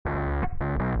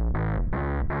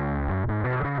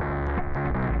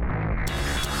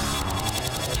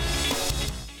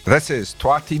This is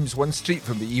Twa Teams One Street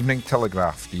from the Evening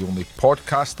Telegraph, the only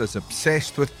podcast as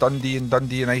obsessed with Dundee and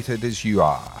Dundee United as you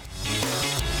are.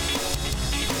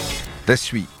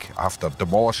 This week, after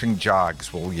demolishing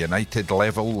Jags, will United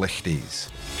level Lichties?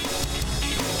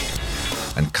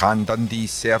 And can Dundee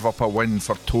serve up a win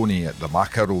for Tony at the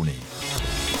Macaroni?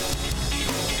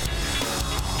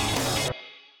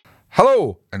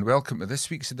 Hello, and welcome to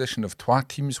this week's edition of Twa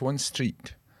Teams One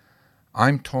Street.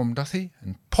 I'm Tom Duthie,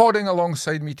 and podding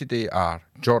alongside me today are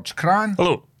George Cran.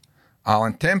 Hello.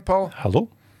 Alan Temple. Hello.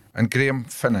 And Graham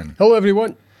Finnan. Hello,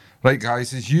 everyone. Right,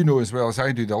 guys, as you know as well as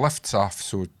I do, the lift's off,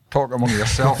 so talk among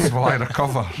yourselves while I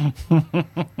recover.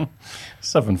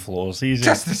 7 floors, easy.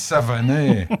 Just the 7,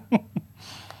 eh?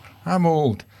 I'm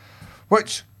old.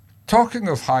 Which, talking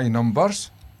of high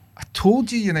numbers, I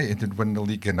told you United would win the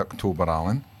league in October,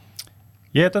 Alan.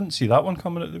 Yeah, I didn't see that one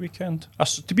coming at the weekend.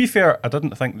 To be fair, I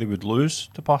didn't think they would lose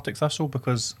to Partick Thistle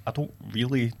because I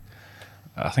think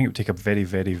it would take a very,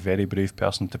 very, very brave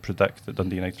person to predict that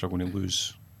Dundee United are going to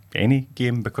lose any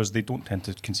game because they don't tend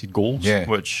to concede goals,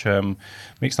 which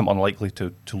makes them unlikely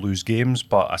to lose games.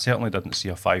 But I certainly didn't see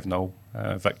a 5-0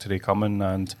 victory coming.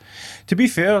 And to be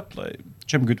fair,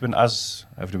 Jim Goodwin, as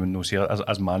everyone knows here,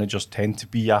 as managers tend to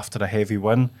be after a heavy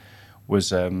win,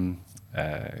 was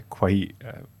quite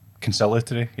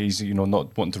conciliatory. He's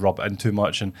not wanting to rub it in too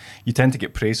much, and you tend to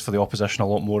get praised for the opposition a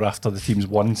lot more after the team's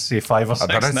won, say 5 or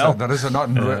 6-0. There is an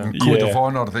unwritten code of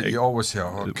honour that you always say,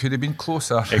 it could have been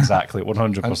closer. Exactly,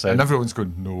 100%. And everyone's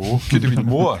going, no, could have been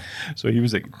more. So he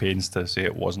was at pains to say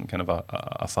it wasn't kind of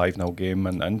a 5-0 game,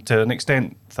 and to an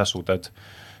extent Thistle did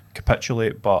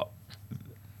capitulate, but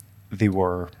they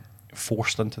were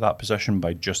forced into that position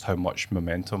by just how much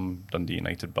momentum Dundee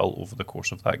United built over the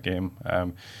course of that game.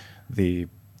 They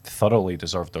thoroughly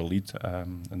deserved their lead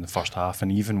in the first half,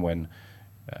 and even when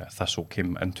Thistle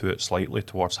came into it slightly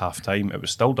towards half-time, it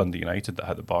was still Dundee United that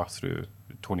hit the bar through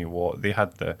Tony Watt. They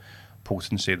had the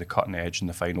potency, the cutting edge in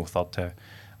the final third to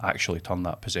actually turn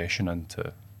that possession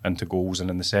into goals, and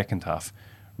in the second half,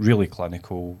 really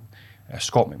clinical.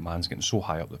 Scott McMahon's getting so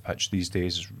high up the pitch these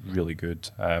days, is really good.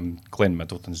 Glenn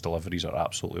Middleton's deliveries are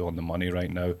absolutely on the money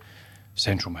right now.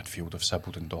 Central midfield of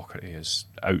Sibbald and Docherty is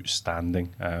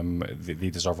outstanding. They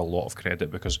deserve a lot of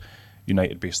credit because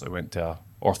United basically went to a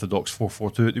orthodox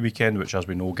 4-4-2 at the weekend, which, as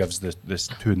we know, gives this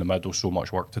two in the middle so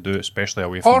much work to do, especially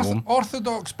away from home.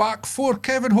 Orthodox back four.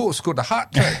 Kevin Holt scored a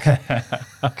hat trick.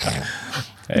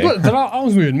 I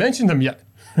wasn't even mentioned him yet.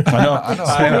 I know.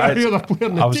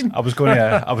 I was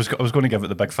going to give it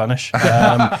the big finish.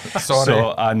 Sorry.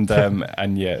 So,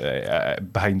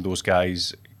 behind those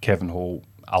guys, Kevin Holt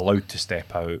allowed to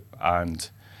step out, and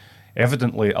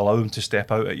evidently allow him to step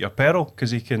out at your peril,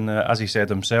 because he can, as he said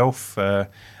himself, Aaron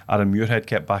Muirhead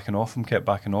kept backing off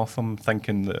him,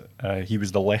 thinking that he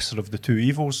was the lesser of the two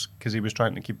evils because he was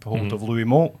trying to keep hold of Louis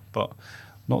Moult, but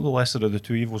not the lesser of the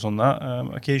two evils on that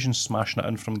occasion, smashing it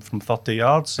in from 30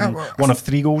 yards, and one of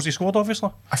 3 goals he scored, obviously.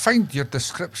 I find your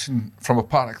description from a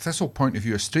Partick Thistle point of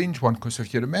view a strange one, because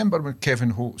if you remember when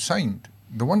Kevin Holt signed,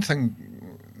 the one thing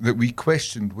that we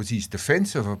questioned was his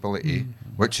defensive ability,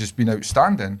 which has been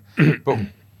outstanding.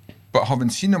 but having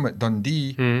seen him at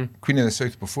Dundee, Queen of the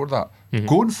South before that,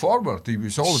 going forward, he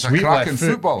was always a cracking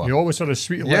footballer. He always had a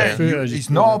sweet left foot.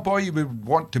 He's not a boy you would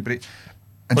want to break.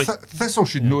 And Thistle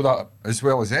should know that as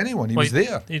well as anyone. He was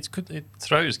there.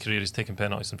 Throughout his career, he's taken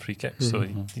penalties and free kicks, so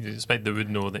you expect they would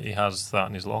know that he has that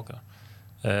in his locker.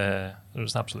 It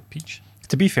was an absolute peach.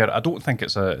 To be fair, I don't think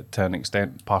it's to an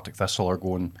extent Partick Thistle are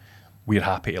going, we're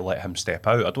happy to let him step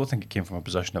out. I don't think it came from a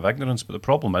position of ignorance, but the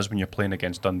problem is when you're playing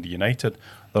against Dundee United,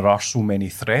 there are so many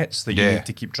threats that you need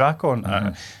to keep track on.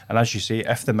 And as you say,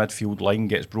 if the midfield line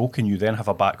gets broken, you then have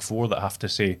a back four that have to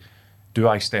say, do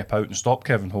I step out and stop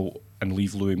Kevin Holt and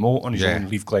leave Louis Moult on his own,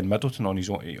 leave Glenn Middleton on his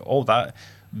own? All that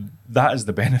is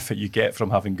the benefit you get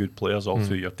from having good players all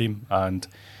through your team. And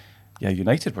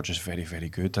United were just very, very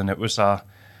good. And it was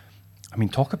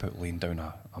talk about laying down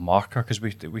a marker, because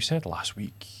we said last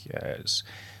week, it's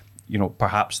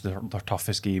perhaps their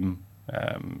toughest game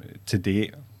to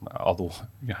date, although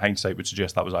hindsight would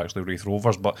suggest that was actually Wraith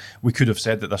Rovers, but we could have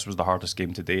said that this was the hardest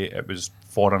game to date. It was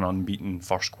for an unbeaten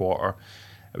first quarter.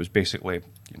 It was basically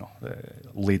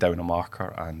lay down a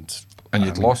marker, and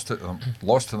you'd lost to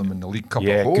them in the League Cup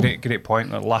at home. Great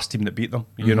point. The last team that beat them,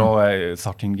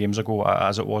 13 games ago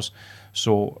as it was.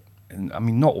 So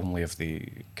not only have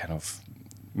they kind of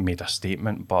made a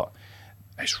statement, but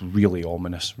it's really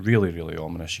ominous, really, really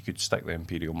ominous. You could stick the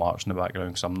Imperial March in the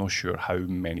background, because I'm not sure how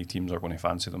many teams are going to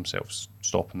fancy themselves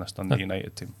stopping this Dundee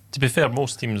United team. To be fair,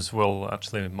 most teams will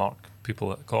actually mark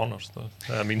people at corners, though.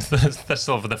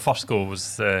 Thistle, the first goal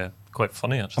was quite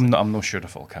funny, actually. I'm not sure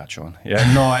if it'll catch on.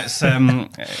 Yeah, no, it's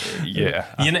yeah.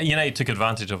 United took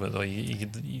advantage of it though. You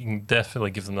can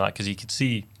definitely give them that, because you could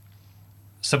see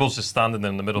Sybil's just standing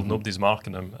there in the middle, nobody's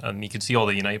marking him, and you could see all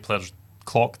the United players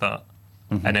clock that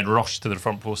and then rush to the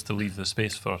front post to leave the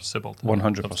space for Sybil.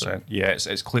 100%. Yeah,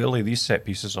 it's clearly these set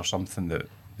pieces are something that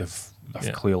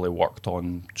they've clearly worked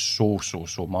on so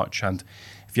much. And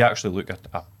if you actually look at,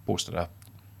 I posted a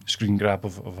screen grab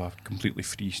of a completely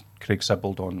free Craig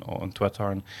Sibbald on Twitter,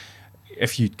 and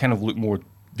if you kind of look more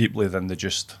deeply than the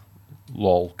just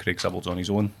lol, Craig Sibbald's on his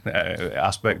own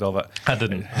aspect of it, I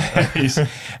didn't.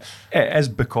 It is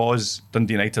because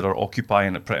Dundee United are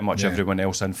occupying pretty much everyone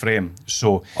else in frame.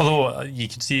 So, although you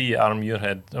could see Aaron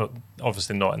Muirhead,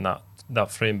 obviously not in that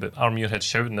frame, but Aaron Muirhead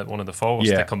shouting at one of the forwards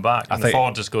to come back, and the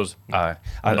forward just goes, I'm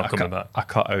not coming back. I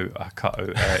cut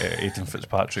out Aidan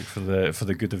Fitzpatrick for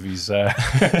the good of his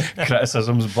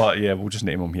criticisms, but yeah, we'll just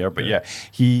name him here. But yeah,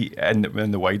 he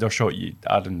in the wider shot,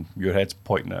 Aaron Muirhead's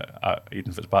pointing at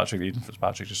Aidan Fitzpatrick. Aidan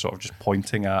Fitzpatrick just sort of just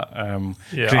pointing at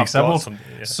Craig Sibbald.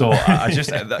 So I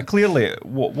just clearly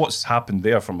what's happened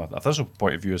there from a Thistle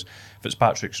point of view is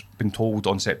Fitzpatrick's been told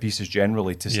on set pieces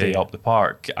generally to stay up the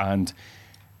park, and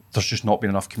there's just not been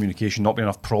enough communication, not been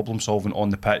enough problem solving on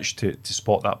the pitch to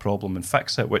spot that problem and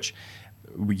fix it, which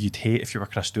you'd hate if you were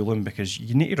Chris Doolan, because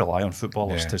you need to rely on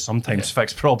footballers to sometimes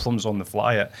fix problems on the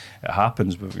fly. It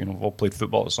happens. We've all played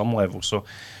football at some level. So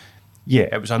yeah,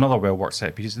 it was another well-worked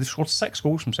set piece. They've scored 6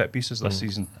 goals from set pieces this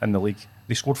season in the league.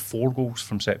 They scored 4 goals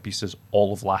from set pieces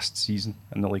all of last season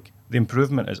in the league. The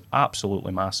improvement is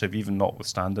absolutely massive, even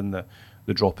notwithstanding the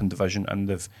drop in division, and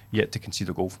they've yet to concede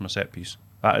a goal from a set piece.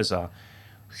 That is a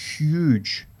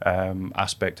huge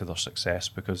aspect of their success,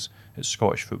 because it's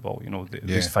Scottish football.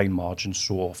 These fine margins,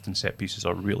 so often set pieces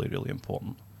are really, really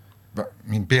important. But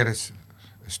I mean, Bear is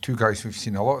two guys we've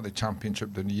seen a lot of the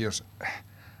Championship in the years.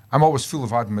 I'm always full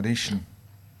of admiration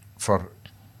for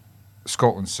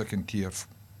Scotland's second tier,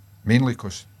 mainly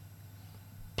because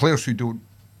players who don't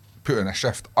put in a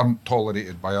shift aren't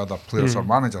tolerated by other players or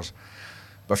managers.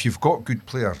 But if you've got good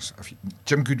players,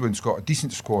 Jim Goodwin's got a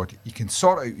decent squad, he can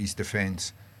sort out his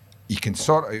defence, he can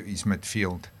sort out his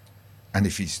midfield, and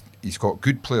if he's got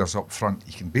good players up front,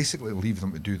 he can basically leave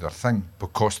them to do their thing,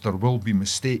 because there will be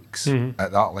mistakes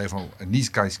at that level, and these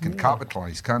guys can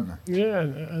capitalise, can't they? Yeah,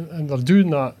 and they're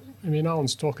doing that. I mean,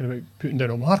 Alan's talking about putting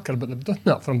down a marker, but they've done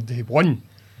that from day one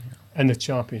in the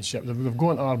Championship. They've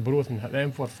gone to Arbroath and hit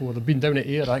them for 4. They've been down at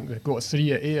Ayr, I think they've got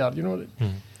 3 at Ayr,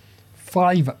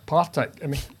 5 at Partick.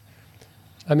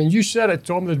 I mean, you said it,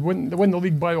 Tom, they'd win the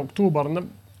league by October,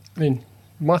 and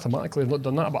mathematically they've not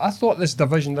done that, but I thought this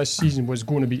division this season was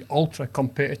going to be ultra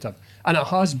competitive, and it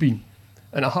has been.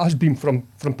 And it has been from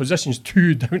positions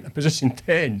 2 down to position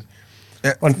 10.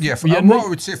 What I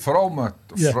would say, for all my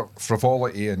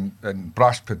frivolity and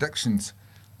brash predictions,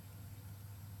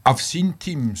 I've seen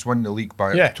teams win the league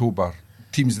by October,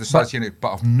 teams the size United,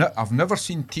 but I've never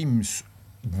seen teams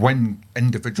win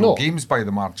individual games by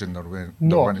the margin they're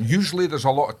winning. Usually there's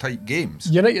a lot of tight games.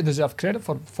 United deserve credit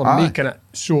for making it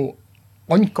so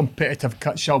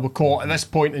uncompetitive, shall we call it, at this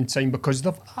point in time, because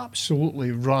they've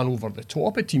absolutely ran over the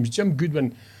top of teams. Jim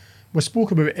Goodwin, we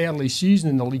spoke about early season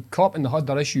in the League Cup, and they had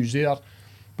their issues there,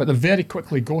 but they very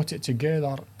quickly got it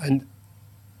together, and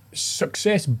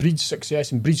success breeds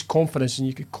confidence,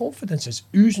 and confidence is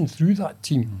oozing through that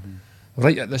team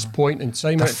right at this point in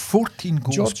time. They're 14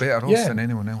 goals better off than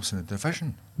anyone else in the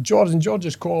division.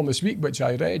 George's column this week, which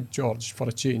I read, George, for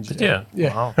a change. Yeah.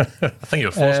 Wow. I think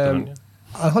you're forced to.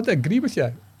 I had to agree with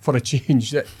you for a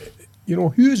change. That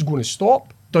who's going to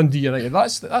stop Dundee United?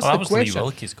 That's the question. Lee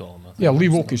Wilkie's column. Lee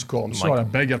Wilkie's column. Sorry, I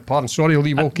beg your pardon. Sorry,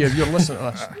 Lee Wilkie, if you're listening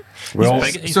to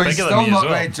this. He's still bigger not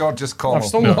read George's column. I've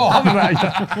still not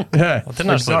read. Yeah, I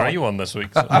didn't actually write you one this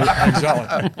week. So.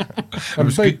 Exactly. It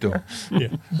was good though. Yeah.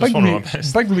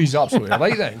 Big Lee's absolutely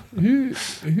right then.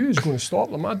 Who's going to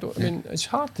stop them? I mean, it's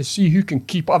hard to see who can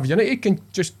keep up. United can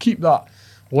just keep that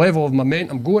level of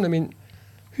momentum going. I mean,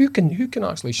 who can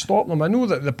actually stop them? I know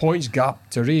that the points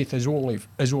gap to Wraith is only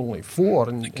 4,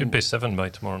 and it could be 7 by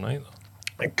tomorrow night,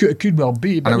 though. It could well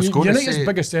be, but United's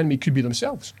biggest enemy could be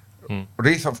themselves.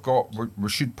 Wraith have got. We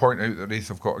should point out that Wraith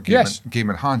have got a game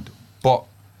in hand, but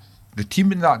the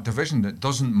team in that division that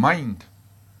doesn't mind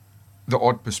the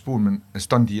odd postponement is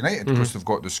Dundee United, because they've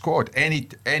got the squad.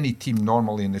 Any team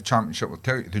normally in the Championship will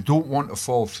tell you they don't want to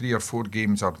fall 3 or 4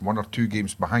 games or 1 or 2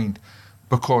 games behind,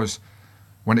 because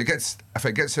if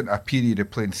it gets into a period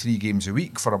of playing 3 games a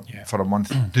week for a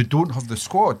month, they don't have the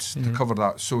squads to cover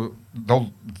that. So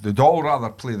they'd all rather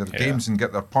play their games and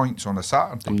get their points on a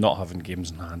Saturday. I'm not having games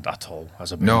in hand at all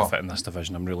as a benefit in this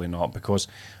division. I'm really not, because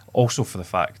also for the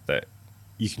fact that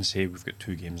you can say we've got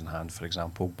 2 games in hand, for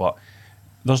example, but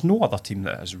there's no other team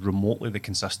that has remotely the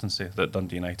consistency that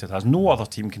Dundee United has. No other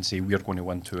team can say we're going to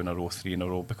win 2 in a row, 3 in a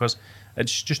row, because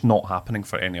it's just not happening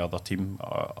for any other team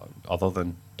other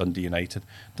than Dundee United.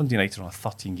 Dundee United are on a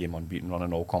 13-game unbeaten run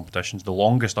in all competitions. The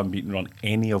longest unbeaten run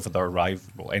any of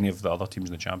the other teams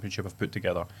in the Championship have put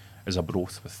together is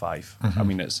Arbroath with 5. I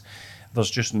mean,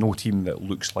 there's just no team that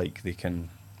looks like they can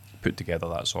put together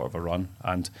that sort of a run.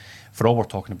 And for all we're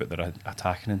talking about their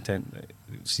attacking intent,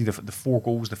 see the 4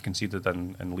 goals they've conceded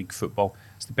in league football,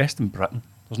 it's the best in Britain.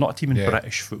 There's not a team in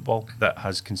British football that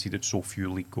has conceded so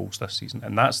few league goals this season,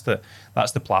 and that's the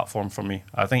platform for me.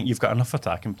 I think you've got enough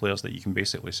attacking players that you can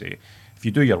basically say, if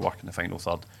you do your work in the final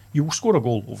third, you will score a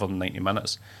goal over the 90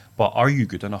 minutes, but are you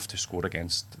good enough to score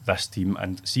against this team?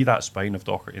 And see that spine of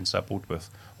Docherty and Sibbald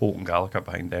with Holt and Gallagher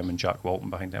behind them and Jack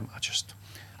Walton behind them,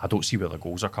 I don't see where the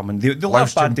goals are coming. They'll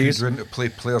have bad days. To play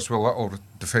players with little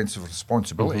defensive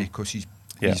responsibility, because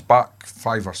he's back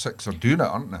 5 or 6 are doing it,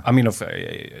 aren't they? I mean,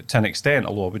 to an extent,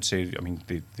 although I would say, I mean,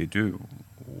 they do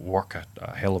work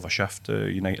a hell of a shift,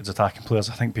 United's attacking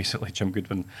players. I think basically Jim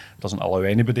Goodwin doesn't allow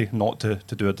anybody not to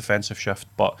do a defensive shift.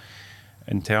 But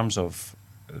in terms of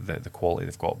the quality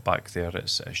they've got back there,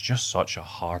 it's just such a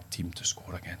hard team to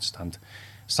score against. And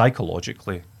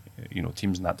psychologically,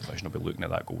 teams in that division will be looking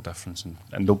at that goal difference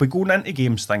and they'll be going into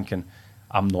games thinking,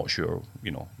 I'm not sure,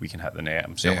 we can hit the net.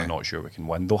 I'm certainly not sure we can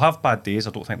win. They'll have bad days. I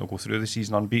don't think they'll go through the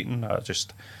season unbeaten.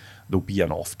 There'll be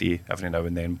an off day every now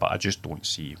and then, but I just don't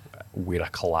see where a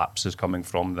collapse is coming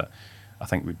from that I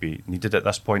think would be needed at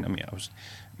this point. I mean,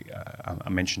 I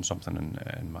mentioned something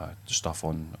in my stuff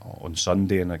on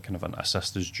Sunday, and a kind of an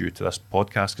assist is due to this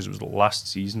podcast because it was the last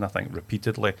season, I think,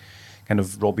 repeatedly. Kind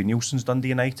of Robbie Nielsen's Dundee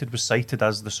United was cited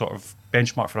as the sort of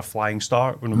benchmark for a flying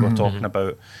start when we were talking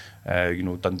about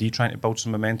Dundee trying to build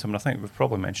some momentum, and I think we've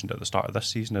probably mentioned at the start of this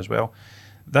season as well.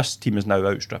 This team is now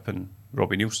outstripping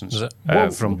Robbie Nielsen's.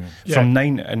 From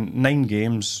 9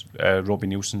 games, Robbie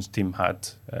Nielsen's team had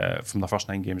from the first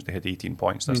 9 games they had 18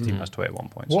 points. This team has 21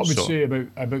 points. What I would say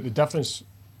about the difference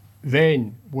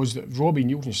then was that Robbie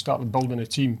Nielsen started building a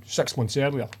team 6 months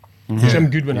earlier. Jim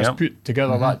Goodwin has put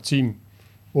together that team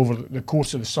over the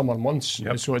course of the summer months.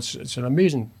 So it's an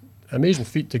amazing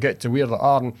feat to get to where they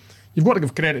are. And you've got to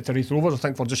give credit to Raith Rovers, I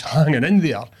think, for just hanging in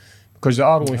there, because they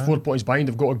are only 4 points behind.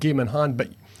 They've got a game in hand. But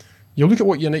you look at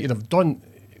what United have done.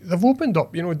 They've opened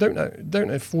up, down to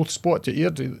 4th spot to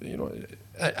Airdrie,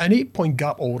 an 8-point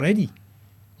gap already.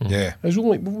 Yeah. We're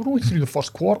only through the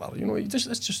first quarter.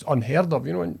 It's just unheard of.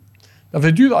 And if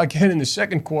they do that again in the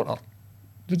second quarter,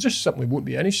 there just simply won't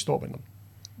be any stopping them.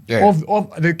 Yeah.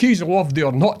 Of the occasional off day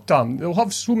or not time, they'll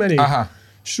have so many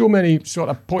sort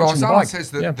of points in the bag.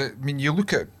 Says that, you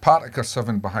look at Partick are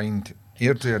 7 behind,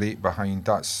 Airdrie are 8 behind.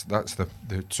 That's the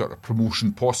sort of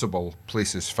promotion possible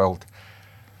places filled.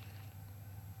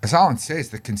 As Alan says,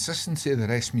 the consistency of the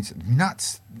rest means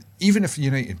that's even if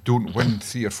United don't win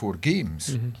 3 or 4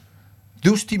 games,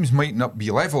 those teams might not be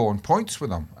level on points with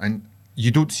them, and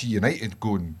you don't see United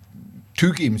going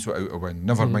 2 games without a win,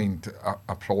 never mind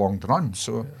a prolonged run.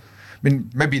 So,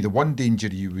 maybe the one danger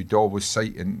you would always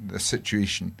cite in this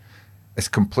situation is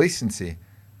complacency,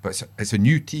 but it's a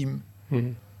new team,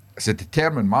 it's a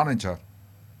determined manager,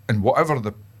 and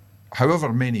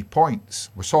however many points,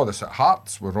 we saw this at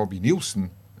Hearts with Robbie Nielsen,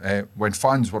 when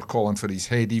fans were calling for his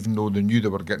head even though they knew they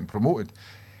were getting promoted.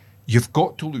 You've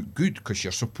got to look good, because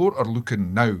your support are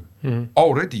looking now.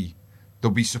 Already,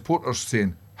 there'll be supporters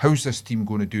saying, how's this team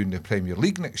going to do in the Premier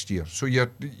League next year? So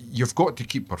you've got to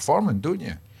keep performing, don't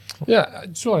you? Yeah,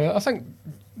 sorry. I think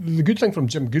the good thing from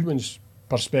Jim Goodwin's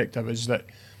perspective is that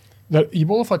he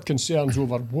will have had concerns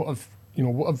over what if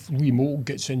Lee Moult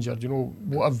gets injured?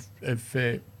 What if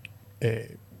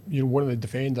one of the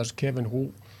defenders, Kevin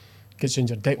Holt, gets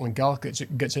injured, Declan Gallagher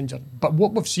gets injured. But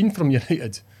what we've seen from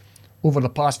United over the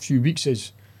past few weeks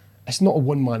is it's not a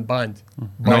one-man band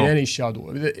by any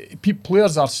shadow.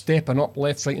 Players are stepping up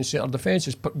left, right and centre. Defence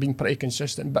is being pretty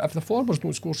consistent. But if the forwards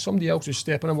don't score, somebody else is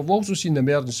stepping in. We've also seen the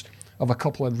emergence of a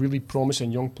couple of really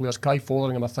promising young players. Kai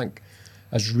Fotheringham, I think,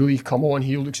 has really come on.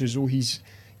 He looks as though he's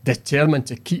determined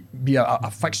to be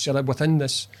a fixture within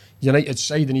this United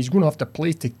side, and he's going to have to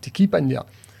play to keep in there.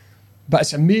 But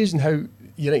it's amazing how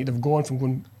United have gone from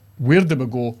going, where do we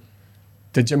go,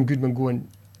 to Jim Goodwin going,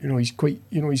 he's quite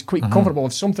comfortable.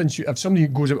 If somebody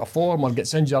goes out of form or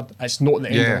gets injured, it's not the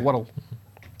end of the world.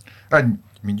 And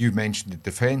you mentioned the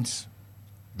defence,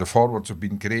 the forwards have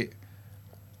been great,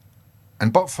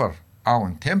 but for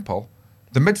Alan Temple,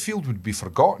 the midfield would be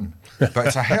forgotten. But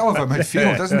it's a hell of a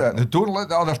midfield, isn't it? They don't let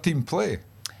the other team play.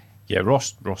 Yeah,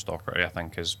 Ross Docherty, I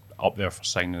think, is up there for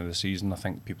signing of the season. I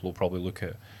think people will probably look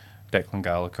at Declan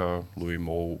Gallagher, Louis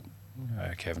Moult,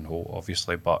 Kevin Holt,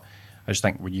 obviously, but I just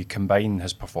think when you combine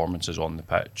his performances on the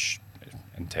pitch,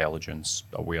 intelligence,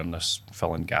 awareness,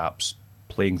 filling gaps,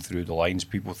 playing through the lines,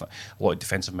 a lot of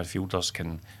defensive midfielders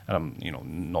can, and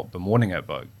I'm not bemoaning it,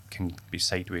 but can be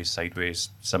sideways,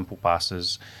 simple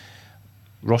passes.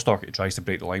 Ross Docherty tries to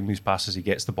break the line with his passes, he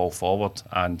gets the ball forward,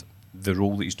 and the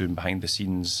role that he's doing behind the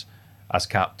scenes as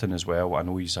captain as well, I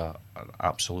know he's an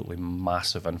absolutely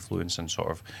massive influence in sort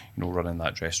of, running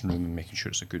that dressing room and making sure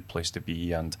it's a good place to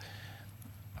be, and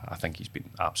I think he's been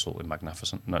absolutely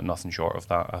magnificent. Nothing short of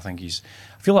that. I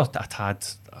feel a tad,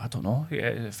 I don't know,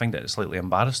 I find it slightly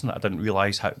embarrassing that I didn't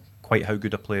realise quite how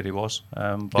good a player he was.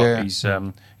 But he's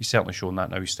certainly shown that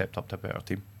now. He's stepped up to a better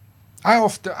team.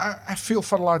 I feel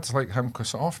for lads like him,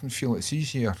 because I often feel it's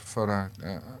easier for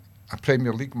a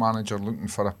Premier League manager looking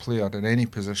for a player in any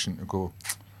position to go,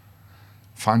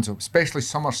 fans of, especially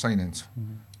summer signings.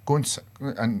 Go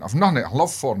and I've none. I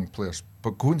love foreign players,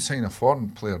 but go and sign a foreign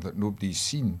player that nobody's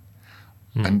seen,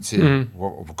 and say,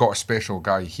 well, we've got a special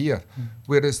guy here.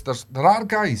 Whereas there are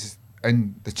guys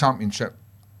in the Championship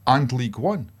and League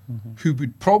One who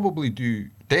would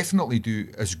definitely do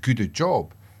as good a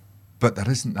job, but there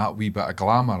isn't that wee bit of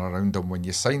glamour around them when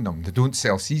you sign them. They don't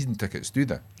sell season tickets, do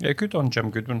they? Yeah, good on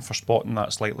Jim Goodwin for spotting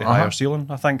that slightly higher ceiling.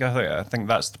 I think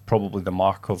that's probably the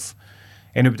mark of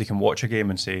anybody can watch a game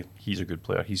and say he's a good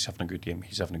player, he's having a good game,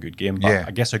 he's having a good game. But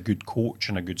I guess a good coach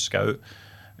and a good scout,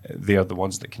 they're the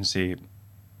ones that can say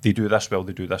they do this well,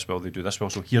 they do this well, they do this well.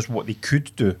 So here's what they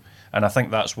could do, and I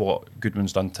think that's what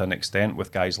Goodwin's done to an extent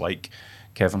with guys like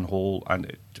Kevin Holt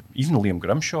and even Liam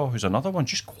Grimshaw, who's another one,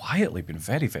 just quietly been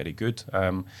very, very good.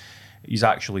 He's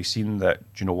actually seen that,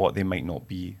 do you know what, they might not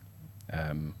be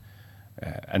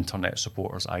internet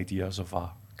supporters' ideas of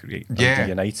a great Dundee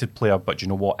United player, but do you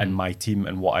know what, in my team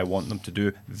and what I want them to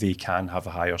do, they can have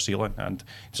a higher ceiling, and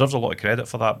he deserves a lot of credit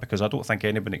for that, because I don't think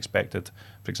anyone expected,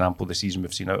 for example, the season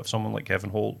we've seen out of someone like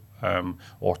Kevin Holt,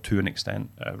 or to an extent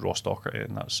Ross Docherty,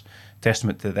 and that's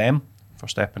testament to them for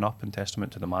stepping up and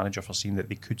testament to the manager for seeing that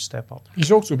they could step up.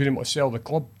 He's also been able to sell the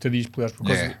club to these players,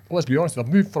 because let's be honest, they've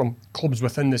moved from clubs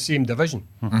within the same division.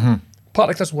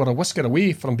 Partick Thistle were a whisker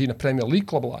away from being a Premier League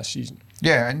club last season.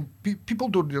 Yeah, and people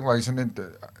don't realise, and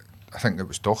I think it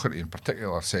was Docherty in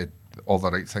particular said all the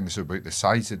right things about the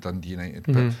size of Dundee United.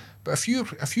 But if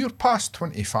you're past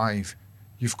 25,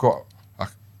 you've got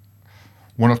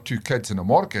one or two kids and a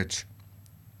mortgage,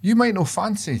 you might not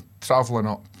fancy travelling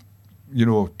up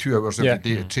 2 hours every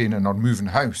day to training or moving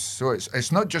house. So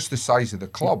it's not just the size of the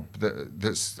club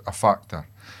that's a factor.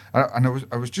 And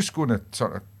I was just going to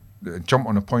sort of jump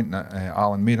on a point that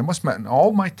Alan made. I must admit, in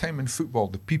all my time in football,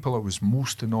 the people I was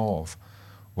most in awe of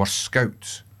were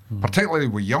scouts, particularly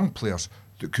with young players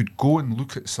that could go and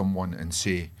look at someone and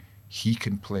say, he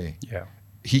can play. Yeah,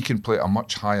 he can play at a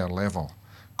much higher level,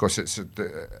 because it's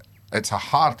a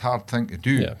hard thing to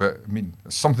do. Yeah. But I mean,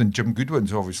 it's something Jim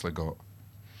Goodwin's obviously got.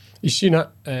 You've seen it.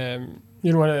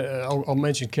 I'll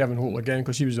mention Kevin Holt again,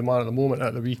 because he was the man at the moment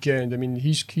at the weekend. I mean,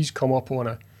 he's come up on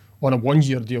a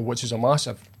 1-year deal, which is a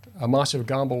massive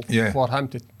gamble for him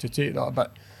to take that.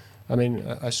 But I mean,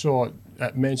 I saw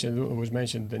it mentioned. It was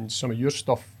mentioned in some of your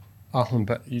stuff, Alan.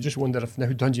 But you just wonder if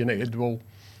now Dundee United will,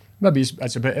 maybe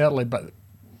it's a bit early, but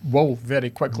will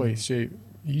very quickly say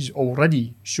he's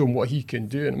already shown what he can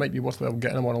do, and it might be worthwhile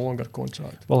getting him on a longer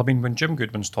contract. Well, I mean, when Jim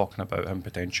Goodwin's talking about him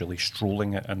potentially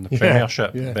strolling it in the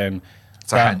Premiership, then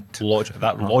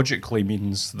that logically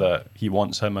means that he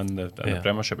wants him in the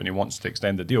Premiership, and he wants to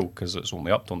extend the deal because it's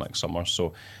only up till next summer.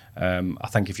 So I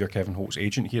think if you're Kevin Holt's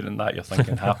agent hearing that, you're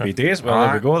thinking happy days. Well,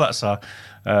 there we go. That's a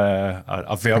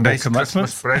verbal nice commitment.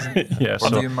 Christmas present. Yeah,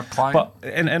 but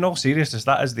in all seriousness,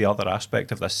 that is the other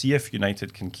aspect of this. See if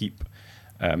United can keep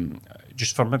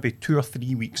just for maybe 2 or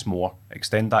 3 weeks more,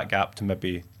 extend that gap to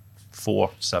maybe 4,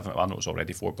 7. I know it's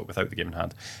already 4, but without the game in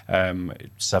hand,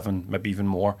 7, maybe even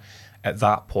more. At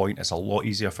that point, it's a lot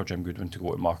easier for Jim Goodwin to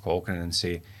go to Mark Hawken and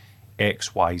say,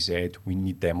 X, Y, Z, we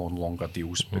need them on longer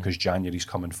deals because January's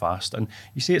coming fast. And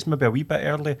you say it's maybe a wee bit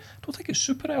early. I don't think it's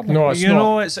super early. No, it's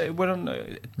not. We're on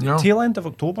the tail end of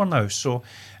October now. So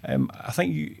I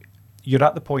think you're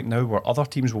at the point now where other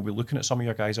teams will be looking at some of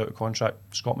your guys out of contract.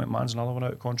 Scott McMahon's another one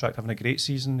out of contract, having a great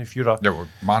season. If you're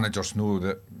managers know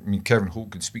that. I mean, Kevin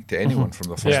Holt can speak to anyone from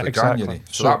the 1st of January,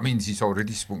 so that means he's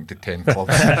already spoken to 10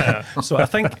 clubs. So I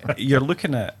think you're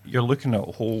looking at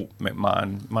Holt,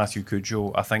 McMahon, Matthew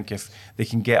Cudjoe. I think if they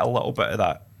can get a little bit of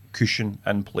that cushion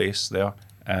in place there,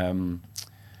 then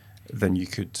you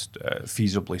could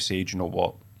feasibly say, do you know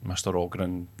what, Mr.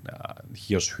 Ogren,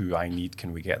 here's who I need.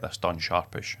 Can we get this done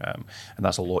sharpish? And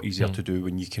that's a lot easier to do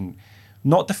when you can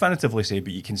not definitively say,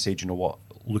 but you can say, do you know what?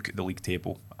 Look at the league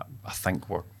table. I think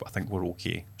we're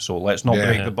okay. So let's not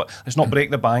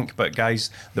break the bank. But guys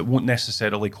that won't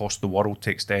necessarily cost the world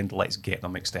to extend, let's get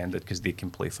them extended because they can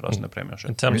play for us in the Premiership.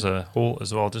 In terms of Holt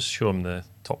as well, just show him the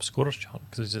top scorers chart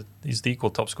because he's the equal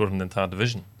top scorer in the entire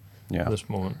division. Yeah. At this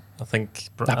moment, I think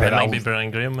it might be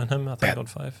Brian Graham and him. I think on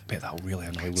 5. Bet that'll really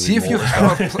annoy Louis. See if you've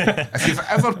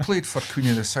ever played for Queen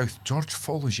of the South, George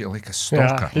follows you like a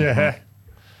stalker. Yeah.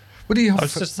 What did he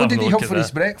have for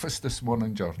his breakfast this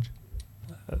morning, George?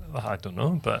 I don't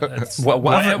know, but it's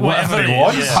whatever it was. Whatever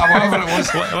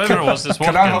it was this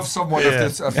morning. Can I have someone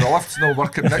if the lift's not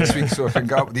working next week so I can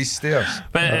get up these stairs?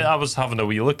 But I was having a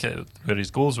wee look at where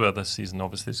his goals were this season.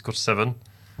 Obviously, he scored 7.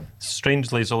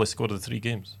 Strangely, he's only scored in 3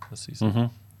 games this season. Mm-hmm.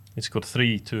 He scored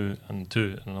 3, 2, and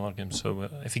 2 in another game. So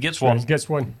if he gets one,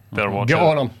 better watch Get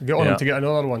out. on him. Get on him to get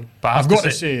another one. But I've got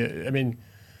to say, I mean,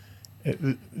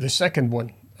 the second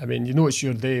one. I mean, you know it's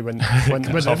your day when where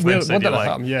did it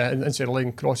happen? Yeah, inside the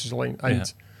line, crosses the line.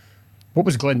 And what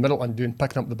was Glenn Middleton doing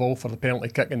picking up the ball for the penalty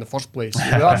kick in the first place?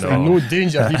 There was absolutely no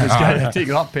danger he was getting to take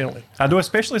that penalty. I know,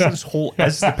 especially since Holt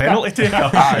is the penalty taker.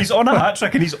 He's on a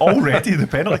hat-trick and he's already the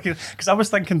penalty taker. Because I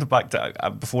was thinking back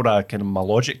to, before my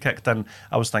logic kicked in,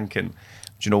 I was thinking,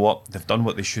 do you know what? They've done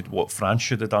what France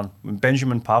should have done. When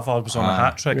Benjamin Pavard was on a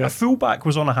hat-trick, a fullback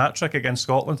was on a hat-trick against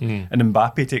Scotland, and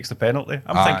Mbappe takes the penalty.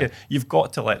 I'm thinking, you've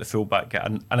got to let the fullback get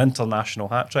an international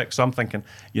hat-trick. So I'm thinking,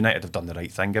 United have done the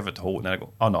right thing, give it to Holt. And then I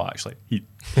go, oh no, actually, he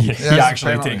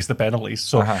actually takes the penalties.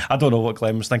 So I don't know what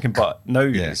Glenn was thinking, but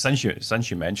now, since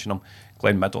you mention him,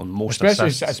 Glenn Middleton, most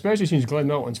assists. Especially since Glenn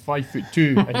Middleton's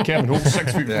 5'2" and Kevin Holt's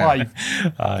 6'5".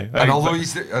 Aye. And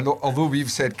although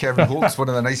we've said Kevin Holt's one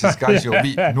of the nicest guys you'll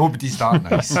meet, nobody's that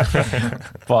nice.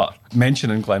 But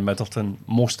mentioning Glenn Middleton,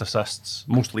 most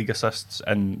league assists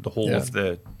in the whole of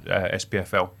the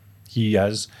SPFL. He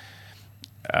is.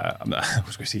 I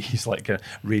was going to say he's like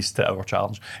raised to our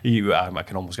challenge. I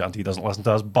can almost guarantee he doesn't listen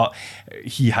to us, but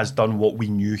he has done what we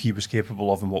knew he was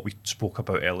capable of and what we spoke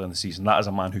about earlier in the season. That is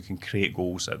a man who can create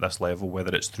goals at this level,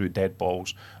 whether it's through dead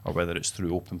balls or whether it's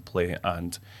through open play.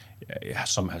 And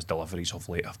some of his deliveries of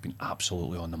late have been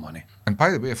absolutely on the money. And by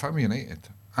the way, if I'm United,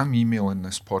 I'm emailing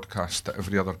this podcast to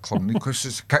every other club because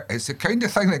it's the kind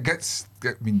of thing that gets.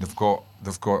 I mean, they've got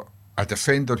a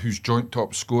defender who's joint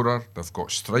top scorer. They've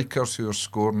got strikers who are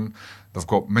scoring. They've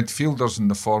got midfielders in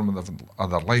the form of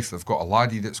their life. They've got a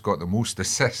laddie that's got the most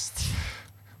assists.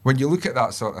 When you look at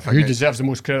that sort of thing, who deserves the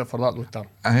most credit for that, though,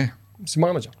 Dan? It's the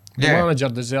manager. The manager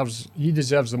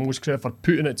deserves the most credit for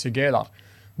putting it together.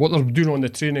 What they're doing on the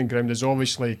training ground is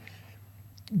obviously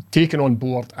taken on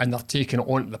board, and they're taking it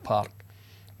onto the park.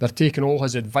 They're taking all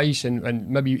his advice and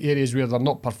maybe areas where they're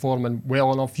not performing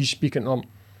well enough. He's speaking to them.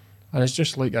 And it's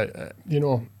just like,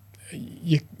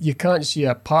 you can't see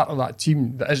a part of that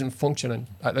team that isn't functioning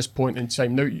at this point in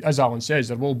time. Now, as Alan says,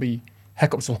 there will be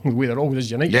hiccups along the way. There always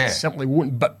is. United simply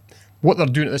won't. But what they're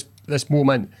doing at this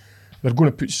moment, they're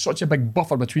going to put such a big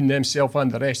buffer between themselves and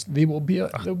the rest. They'll be able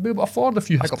to afford a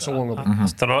few hiccups along the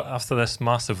way. After this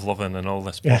massive loving and all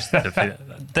this positivity,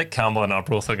 Dick Campbell and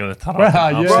Arbroath are going to tear up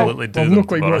and absolutely do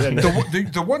them.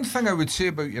 The one thing I would say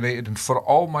about United, and for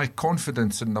all my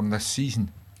confidence in them this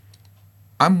season,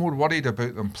 I'm more worried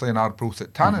about them playing Arbroath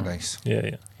at Tangerines.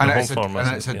 And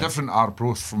it's a different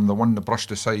Arbroath from the one they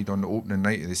brushed aside on the opening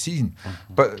night of the season.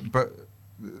 But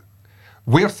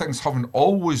where things haven't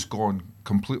always gone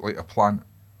completely to plan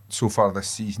so far this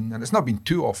season, and it's not been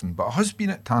too often, but it has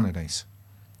been at Tangerines.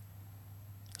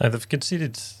 They've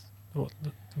conceded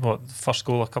what first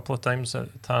goal a couple of times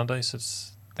at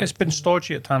Tangerines. It's been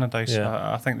stodgy at Tangerines.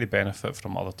 I think they benefit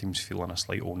from other teams feeling a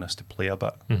slight onus to play a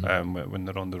bit when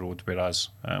they're on the road. Whereas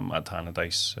at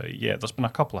Tangerines, there's been a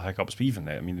couple of hiccups, but even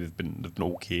then, I mean, they've been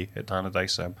okay at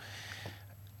Tangerines.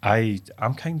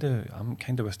 I'm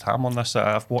kind of with Tam on this.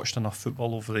 I've watched enough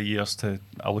football over the years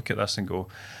I look at this and go,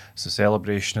 it's a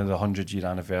celebration of the 100-year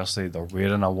anniversary. They're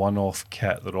wearing a one-off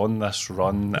kit. They're on this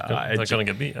run. They're going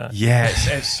to get beat.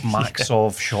 It smacks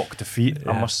of shock defeat,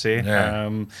 I must say.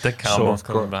 Dick Campbell's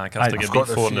coming back after getting beat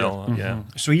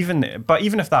 4-0. So even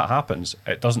if that happens,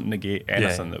 it doesn't negate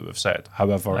anything that we've said.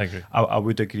 However, I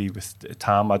would agree with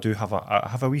Tam. I do have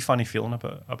a wee funny feeling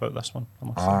about this one, I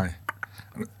must say.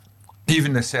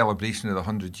 Even the celebration of the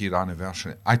 100-year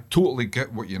anniversary, I totally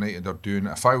get what United are doing.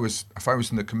 If I was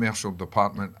in the commercial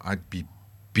department, I'd be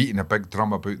beating a big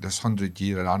drum about this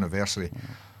 100-year anniversary.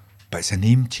 but it's a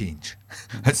name change.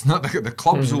 It's not the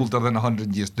club's older than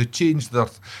 100 years. They changed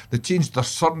their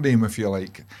surname, if you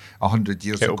like, 100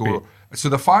 years ago. So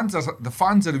the fans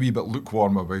are a wee bit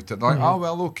lukewarm about it. They're like,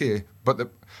 well, okay, but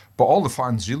all the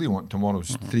fans really want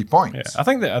tomorrow's 3 points. Yeah, I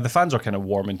think the fans are kind of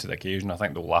warming to the occasion. I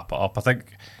think they'll lap it up. I think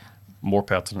more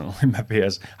pertinently maybe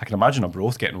is I can imagine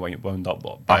Arbroath getting wound up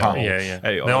by it all.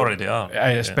 They already are.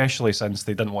 Especially since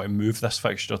they didn't want to move this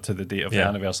fixture to the date of the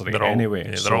anniversary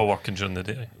anyway. They're all working during the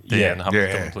day and having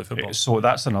to come and play football. So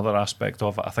that's another aspect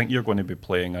of it. I think you're going to be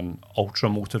playing an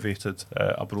ultra-motivated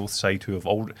Arbroath side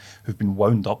who've been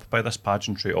wound up by this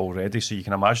pageantry already. So you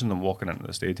can imagine them walking into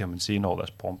the stadium and seeing all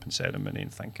this pomp and ceremony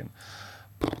and thinking,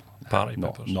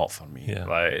 not for me. Yeah.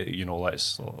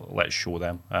 Let's show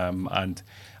them. And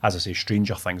as I say,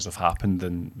 stranger things have happened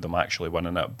than them actually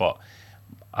winning it. But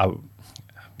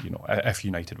if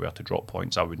United were to drop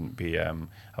points, I wouldn't be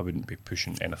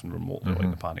pushing anything remotely like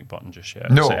the panic button just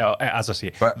yet. No, so, as I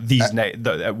say,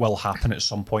 it will happen at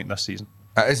some point this season.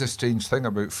 It is a strange thing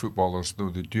about footballers,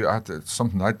 though. They do. It's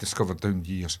something I discovered down the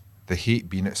years. They hate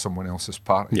being at someone else's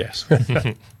party. Yes.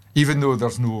 Even though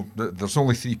there's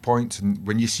only 3 points, and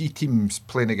when you see teams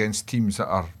playing against teams that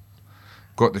are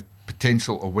got the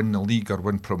potential to win the league or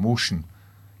win promotion,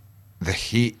 they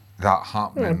hate that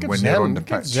happening when they're on the pitch.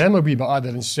 Gives them a wee bit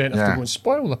added incentive to go and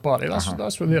spoil the party. That's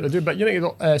what they're to do. But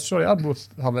Arbroath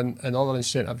have another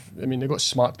incentive. I mean, they got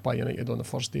smacked by United on the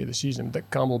first day of the season. Dick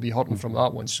Cam will be hurting from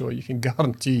that one, so you can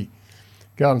guarantee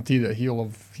that he'll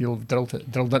have drilled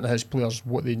into his players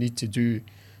what they need to do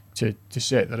to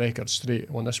set the record straight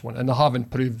on this one, and they have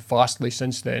improved vastly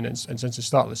since then and since the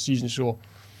start of the season. So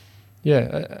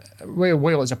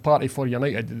while it's a party for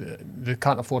United, they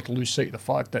can't afford to lose sight of the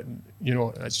fact that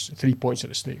it's 3 points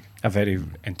at stake. A very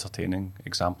entertaining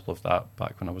example of that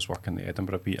back when I was working the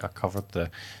Edinburgh beat. I covered do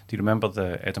you remember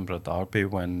the Edinburgh derby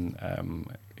when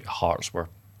Hearts were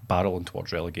barreling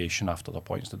towards relegation after the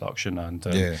points deduction, and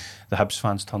the Hibs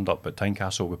fans turned up at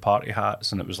Tynecastle with party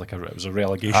hats, and it was a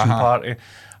relegation party,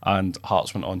 and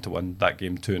Hearts went on to win that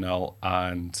game 2-0,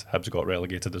 and Hibs got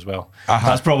relegated as well.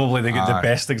 That's probably the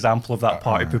best example of that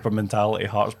party pooper mentality.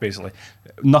 Hearts basically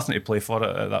nothing to play for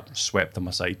it. That swept them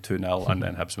aside 2-0, and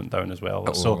then Hibs went down as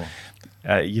well. So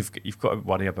you've got to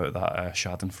worry about that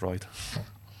Schadenfreude.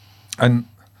 And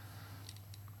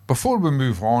before we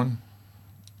move on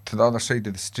to the other side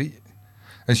of the street,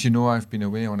 as you know, I've been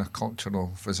away on a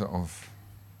cultural visit of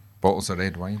bottles of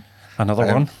red wine. Another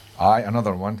one? Aye,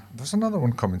 another one. There's another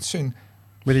one coming soon.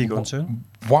 Where are you going soon?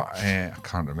 What? I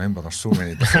can't remember. There's so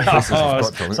many different places I've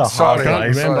got to look. Sorry,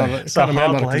 I can't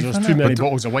remember because there's too many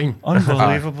bottles of wine.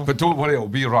 Unbelievable. But don't worry, it'll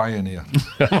be Ryanair.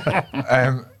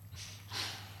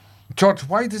 George,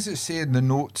 why does it say in the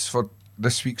notes for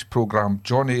this week's programme,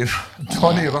 Johnny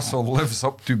Russell lives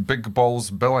up to big balls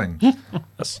billing?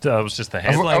 That was just the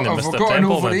headline. Have we got an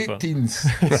over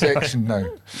 18s section now?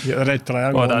 Yeah, the red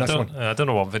triangle. I don't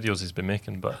know what videos he's been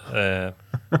making, but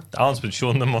Alan's been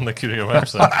showing them on the Courier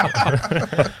website.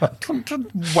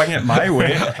 Don't wing it my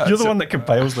way. You're the one that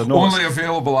compiles the notes. Only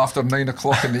available after 9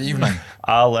 o'clock in the evening.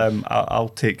 I'll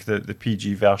take the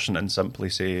PG version and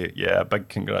simply say, a big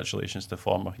congratulations to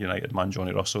former United man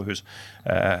Johnny Russell, who's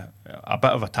a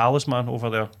bit of a talisman over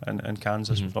there in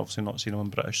Kansas. We've obviously not seen him on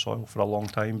British soil for a long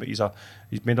time, but he's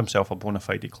made himself a bona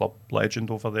fide club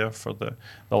legend over there for the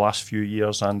last few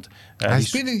years, and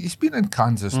he's been in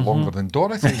Kansas longer than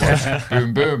Dorothy was.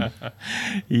 Boom boom.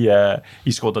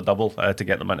 He scored a double to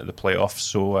get them into the playoffs.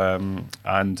 So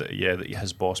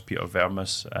his boss Peter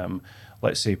Vermes,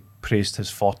 let's say, praised his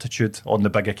fortitude on the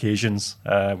big occasions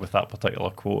with that particular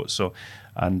quote. So,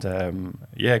 and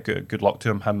good luck to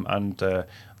him and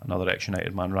another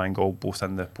ex-United man, Ryan Gaul, both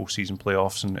in the post-season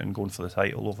playoffs and going for the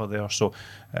title over there. So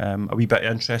a wee bit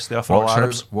of interest there for all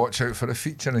Arabs. Watch out for a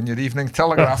feature in your Evening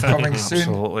Telegraph coming soon.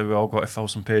 Absolutely, we all got to fill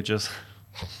some pages.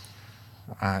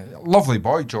 Lovely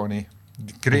boy, Johnny.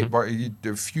 Great boy.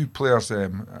 A few players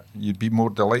you'd be more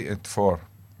delighted for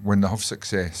when they have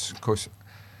success, because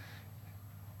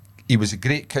he was a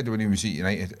great kid when he was at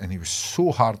United, and he was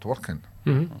so hard working.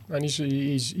 And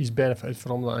he's benefited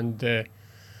from that, and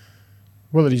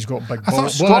whether he's got big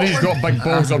balls or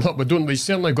not, we don't. He's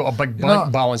certainly got a big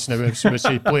bank balance now. If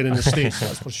he playing in the States,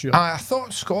 that's for sure. I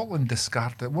thought Scotland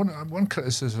discarded one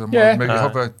criticism. Maybe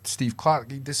have Steve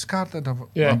Clarke. He discarded him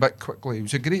a bit quickly. He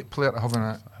was a great player to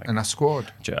have in a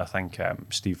squad. I think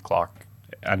Steve Clarke,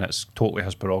 and it's totally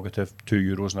his prerogative,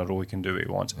 2 Euros in a row, he can do what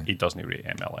he wants. He doesn't rate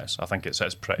MLS. I think it's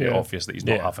pretty obvious that he's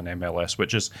not having MLS,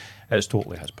 which is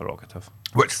totally his prerogative.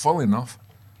 Which, funnily enough,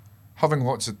 having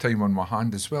lots of time on my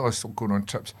hand as well as still going on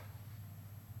trips,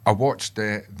 I watched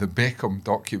the Beckham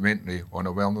documentary on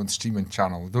a well-known streaming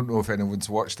channel. I don't know if anyone's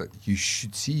watched it. You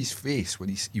should see his face when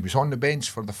he was on the bench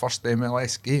for the first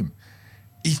MLS game.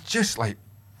 He's just like,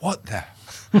 what the?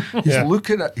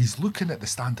 He's looking at the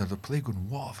standard of play going,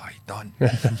 what have I done?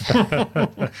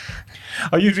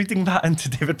 Are you reading that into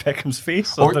David Beckham's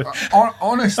face?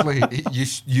 Honestly,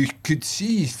 you could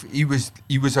see he was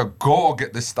agog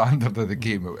at the standard of the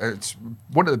game. It's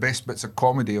one of the best bits of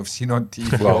comedy I've seen on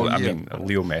TV. Well, I mean,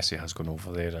 Leo Messi has gone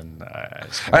over there and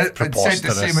it's kind of preposterous. Said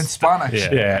the same in Spanish.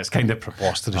 Yeah, it's kind of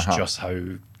preposterous just how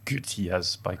good he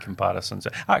is by comparison.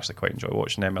 I actually quite enjoy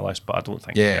watching MLS, but I don't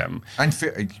think...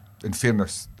 In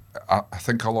fairness, I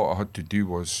think a lot it had to do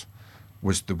was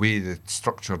the way they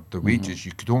structured the wages.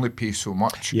 You could only pay so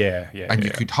much. And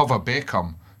you could have a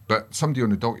Beckham, but somebody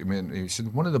on the documentary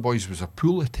said one of the boys was a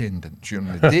pool attendant during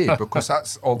the day because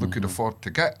that's all they could afford to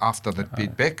get after they'd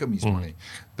paid Beckham his money.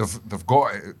 They've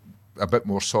got it a bit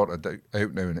more sorted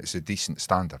out now, and it's a decent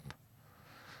standard.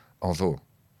 Although,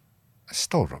 it's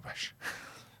still rubbish.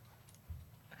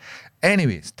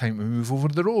 Anyway, it's time to move over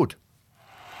the road.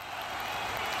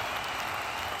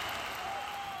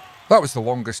 That was the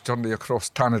longest journey across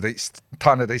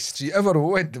Tannerite Street ever.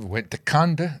 We went to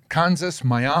Kansas,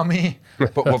 Miami,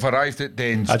 but we've arrived at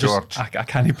Dens, George. I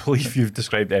can't believe you've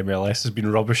described MLS as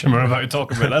being rubbish and we're about to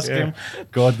talk about this game.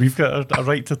 God, we've got a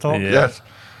right to talk. Yes.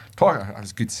 That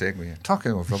was a good segue.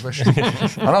 Talking of rubbish.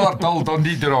 Another dull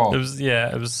Dundee draw. There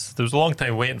was a long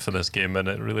time waiting for this game and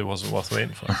it really wasn't worth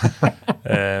waiting for.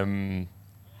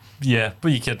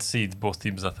 But you could see both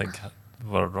teams, I think,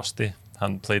 were rusty.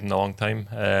 Hadn't played in a long time.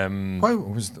 Why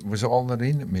was it all the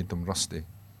rain that made them rusty?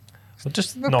 Well,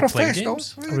 just not playing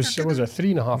games. It was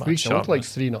 3.5 weeks. It looked like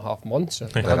 3.5 months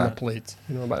that they hadn't played.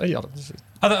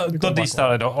 I thought Dundee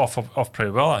started off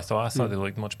pretty well. I thought they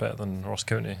looked much better than Ross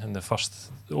County in the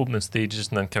first opening stages,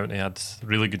 and then County had a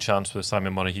really good chance with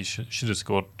Simon Murray. He should have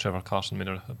scored. Trevor Carson made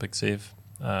a big save,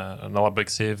 another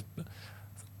big save.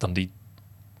 Dundee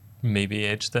maybe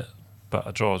edged it, but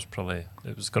a draw was probably.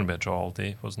 It was going to be a draw all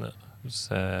day, wasn't it? It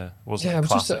was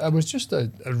just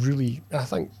a really, I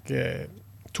think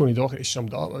Tony Docherty summed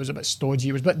it up. It was a bit stodgy,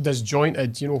 it was a bit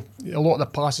disjointed. A lot of the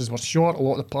passes were short, a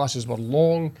lot of the passes were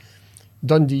long.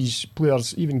 Dundee's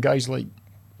players, even guys like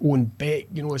Owen Beck,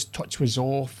 his touch was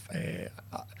off.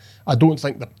 I don't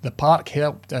think the park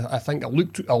helped. I think it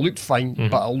looked fine,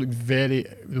 but it looked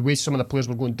the way some of the players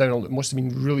were going down, it must have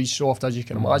been really soft, as you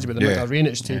can imagine, with the amount of rain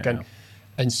it's taken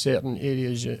in certain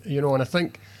areas, and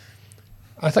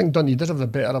I think Dundee did have the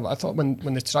better of it. I thought when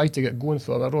they tried to get going,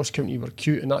 Ross County were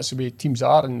cute, and that's the way teams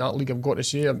are in that league, I've got to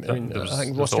say. I think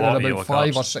Ross County had about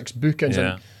 5 or 6 bookings.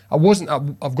 And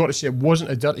I've got to say, it wasn't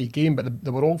a dirty game, but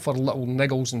they were all for little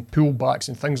niggles and pullbacks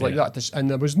and things like that. And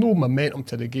there was no momentum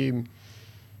to the game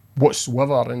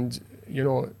whatsoever. And,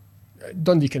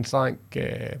 Dundee can thank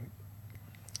their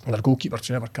goalkeeper,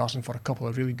 Trevor Carson, for a couple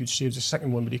of really good saves. The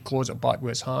second one, where he closed it back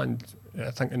with his hand, I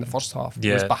think in the first half.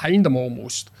 It was behind him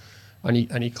almost. And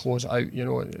he closed it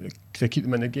out, to keep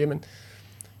them in the game. And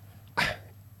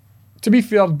to be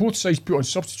fair, both sides put on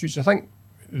substitutes. I think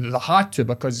they had to,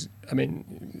 because,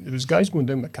 there was guys going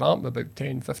down with cramp about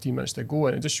 10, 15 minutes to go,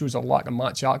 and it just shows a lack of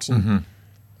match action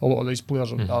a lot of these players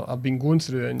have been going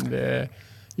through. And,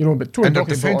 but Tony and their Docherty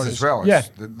defence as well.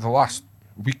 The last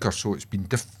week or so, it's been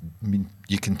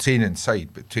you can train inside,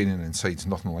 but training inside's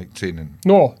nothing like training it's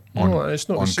not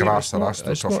on the same. grass or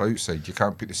astroturf outside. You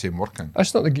can't put the same work in.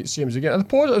 It's not the same as again. And the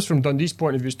positives from Dundee's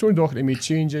point of view is Tony Docherty made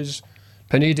changes.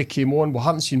 Pineda came on. We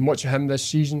haven't seen much of him this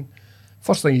season.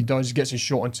 First thing he does is gets his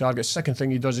shot on target. Second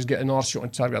thing he does is get another shot on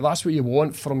target. That's what you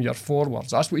want from your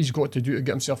forwards. That's what he's got to do to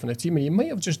get himself in the team. And he might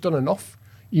have just done enough.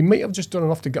 He might have just done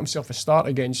enough to get himself a start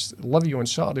against Livio on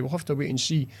Saturday. We'll have to wait and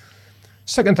see.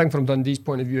 Second thing from Dundee's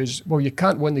point of view is, well, you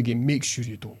can't win the game. Make sure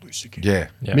you don't lose the game.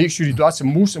 Yeah. Make sure you do. That's the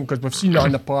most, because we've seen that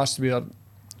in the past where, if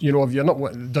you're not,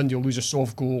 Dundee will lose a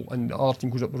soft goal and the other team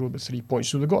goes up the road with 3 points.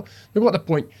 So they've got the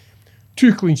point.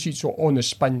 2 clean sheets on the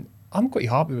spin. I'm quite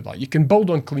happy with that. You can build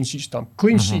on clean sheets, Tom.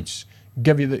 Clean sheets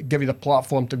give you the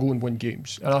platform to go and win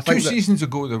games. And I think 2 seasons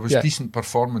ago there was decent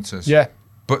performances. Yeah.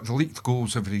 But they leaked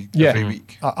goals every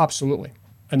week. Absolutely.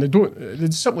 And they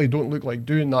simply don't look like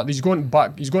doing that. He's going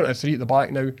to 3 at the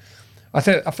back now. I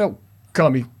felt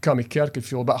Cammy Kerr could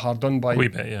feel a bit hard done by. A wee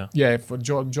bit, yeah. For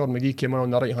Jordan McGee came on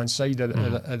the right hand side of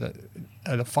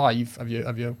the 5.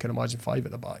 If you can imagine 5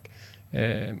 at the back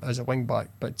as a wing back,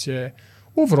 but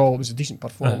overall it was a decent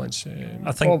performance.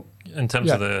 I think in terms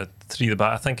of the 3 at the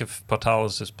back, I think if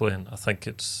Portales is playing, I think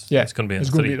it's going to be in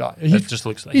 3. It just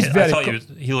looks like I thought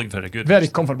he looked very good. Very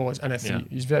comfortable in a 3.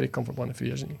 He's very comfortable in a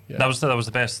 3, isn't he? Yeah. That was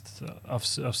the best I've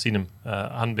seen him.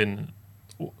 I hadn't been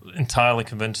entirely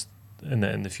convinced in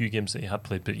the few games that he had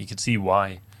played, but you could see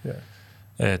why.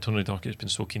 Yeah. Tony Dorkett's been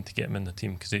so keen to get him in the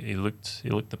team because he looked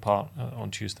the part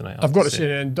on Tuesday night. I've got to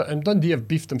say, and Dundee have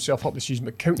beefed themselves up this season,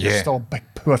 but County is still a big,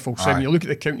 powerful side. When you look at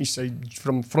the County side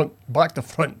from back to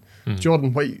front,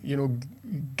 Jordan White,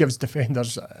 gives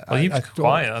defenders. Well, he was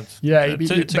quiet.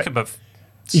 It took about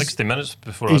 60 minutes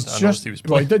before I noticed he was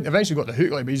playing. Well, he did eventually got the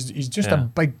hook, but he's just a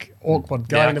big, awkward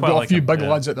guy, and they've got a few big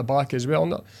lads at the back as well.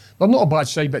 They're not a bad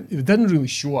side, but they didn't really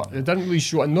show it. And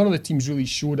none of the teams really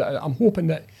showed it. I'm hoping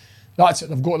that's it.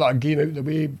 They've got that game out of the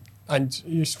way,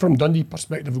 and from Dundee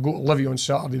perspective, we've got Livy on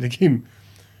Saturday. The game,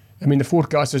 I mean, the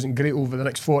forecast isn't great over the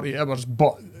next 48 hours,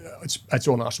 but it's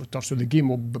on Arbroath turf, so the game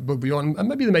will be on, and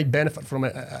maybe they might benefit from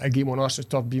a game on Arbroath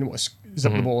turf, being able to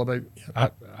zip the ball about.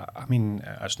 I mean,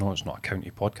 it's not a county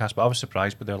podcast, but I was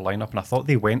surprised with their lineup, and I thought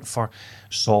they went for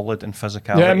solid and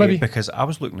physicality because I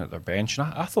was looking at their bench,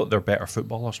 and I thought their better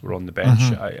footballers were on the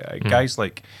bench. Guys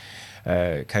like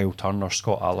Kyle Turner,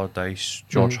 Scott Allardyce,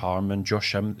 George Harmon,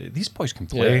 Josh Shim, these boys can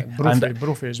play.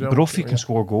 Brophy as well. Brophy can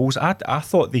score goals. I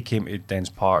thought they came to Dens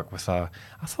Park with a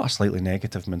slightly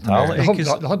negative mentality.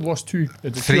 They had lost two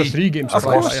or three games. Of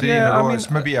course,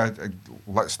 it's maybe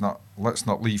let's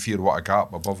not leave here what a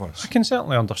gap above us. I can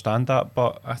certainly understand that,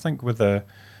 but I think with the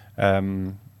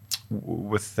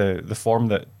form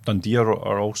that Dundee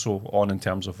are also on in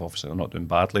terms of, obviously they're not doing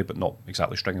badly but not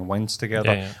exactly stringing wins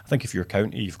together. I think if you're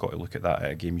County, you've got to look at that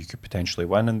at a game you could potentially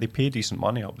win, and they pay decent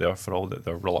money up there for all that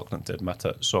they're reluctant to admit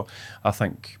it. So I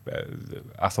think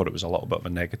I thought it was a little bit of a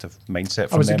negative mindset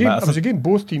from them. It was a game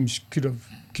both teams could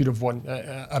have won.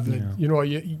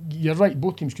 You're right,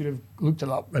 both teams could have looked at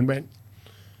that and went,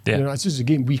 this is a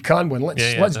game we can win,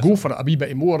 let's go for it a wee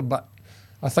bit more. But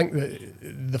I think that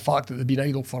the fact that they've been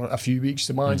idle for a few weeks,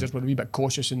 the managers were a wee bit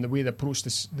cautious in the way they approached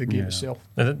the game itself.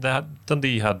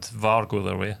 Dundee had VAR go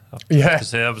their way. I have to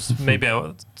say, I was maybe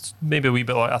a wee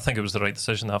bit like, I think it was the right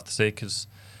decision, I have to say, because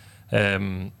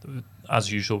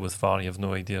as usual with VAR, you have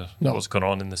no idea what's going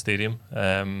on in the stadium.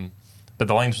 But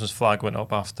the linesman's flag went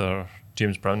up after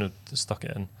James Brown had stuck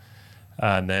it in,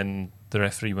 and then the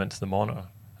referee went to the monitor.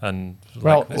 And it's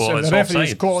the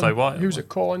referee offside. Who was it?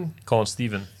 Colin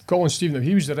Stephen. Colin Stephen.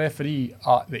 He was the referee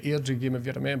at the Airdrie game, if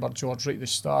you remember, George, right at the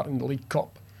start in the League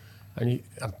Cup, and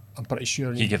I'm pretty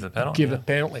sure he gave the penalty.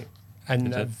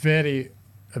 And it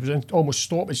was in almost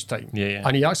stoppage time.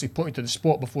 And he actually pointed to the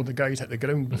spot before the guys hit the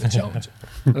ground with the challenge.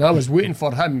 And I was waiting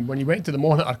for him when he went to the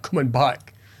monitor coming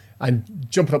back and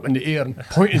jumping up in the air and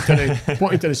pointing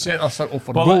to the centre circle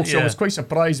for goal. So I was quite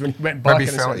surprised when he went back.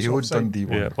 Maybe felt he owed Dundee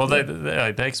one. Well,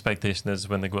 the expectation is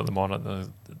when they go to the monitor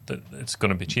that it's going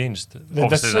to be changed.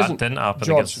 Obviously, that didn't happen.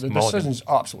 George, the decision's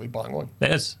absolutely bang on. It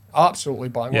is absolutely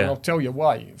bang on. I'll tell you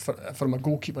why. From a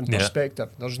goalkeeping perspective,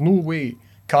 there's no way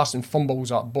Carson fumbles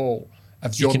that ball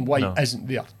if Jordan White isn't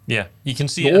there. Yeah, you can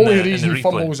see the it only reason he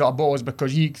fumbles that ball is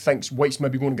because he thinks White's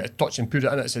maybe going to get a touch and put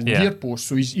it in. It's a near post,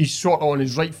 so he's sort of on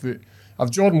his right foot.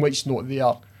 If Jordan White's not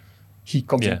there, he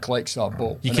comes and collects that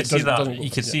ball. You can see that.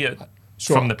 You can see it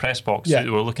from the press box. They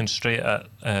were looking straight at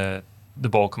the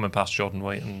ball coming past Jordan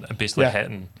White and basically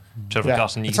hitting Trevor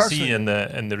Carson. You can see in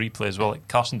the replay as well. Like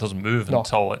Carson doesn't move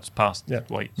until it's past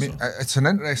White. I mean, it's an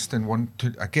interesting one.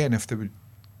 If they would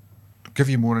give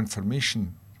you more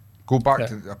information. Go back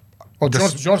to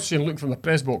George saying, look from the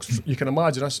press box, you can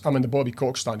imagine us, I'm in the Bobby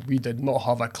Cox stand, we did not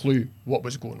have a clue what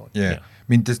was going on. I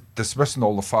mean, dismissing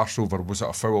all the farce over, was it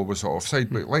a foul, was it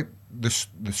offside? But like the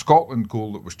Scotland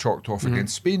goal that was chalked off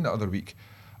against Spain the other week,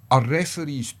 are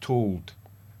referees told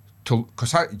to,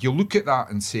 because you look at that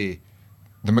and say,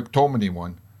 the McTominay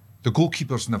one, the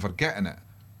goalkeeper's never getting it.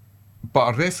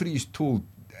 But a referee's told,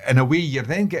 in a way, you're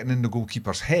then getting in the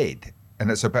goalkeeper's head, and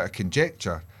it's a bit of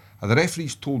conjecture. Are the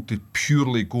referees told to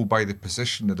purely go by the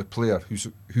position of the player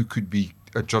who could be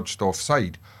adjudged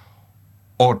offside?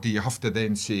 Or do you have to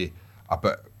then say,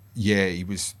 he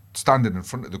was standing in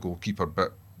front of the goalkeeper,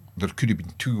 but there could have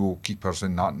been two goalkeepers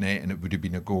in that net and it would have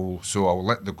been a goal, so I'll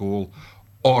let the goal?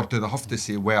 Or do they have to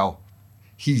say, well,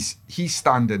 he's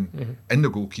standing in the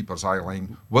goalkeeper's eye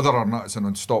line, whether or not it's an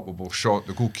unstoppable shot,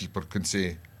 the goalkeeper can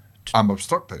say, I'm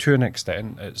obstructed. To an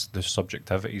extent, it's the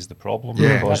subjectivity is the problem.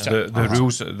 Because the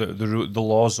rules, the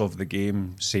laws of the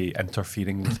game say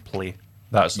interfering with play.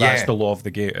 That's the law of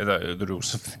the game. The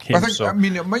rules of the game. I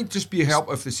mean, it might just be a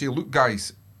help if they say, look,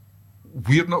 guys,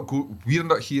 we're not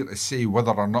here to say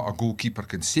whether or not a goalkeeper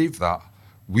can save that.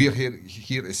 We're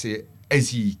here to say, is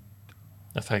he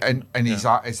his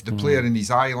eye, is the player in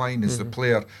his eye line, is the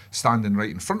player standing right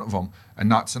in front of him, and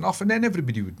that's enough, and then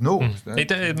everybody would know. He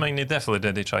definitely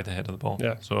did. He tried to head of the ball.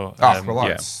 Yeah. So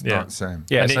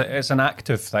it's an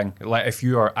active thing. Like if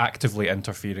you are actively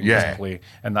interfering with play,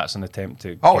 and that's an attempt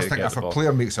to. I always think if a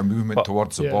player makes a movement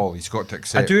towards the ball, he's got to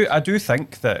accept. I do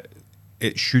think that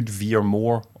it should veer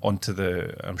more onto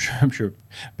the. I'm sure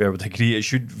Bear would agree. It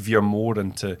should veer more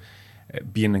into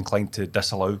being inclined to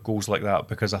disallow goals like that,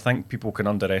 because I think people can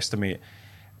underestimate,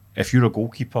 if you're a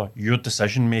goalkeeper, your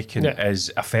decision making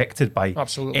is affected by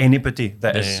anybody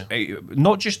that is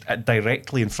not just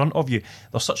directly in front of you.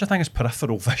 There's such a thing as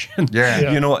peripheral vision.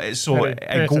 You know, so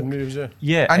moves,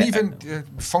 and even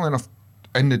funnily enough,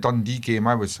 in the Dundee game,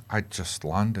 I'd just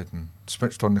landed and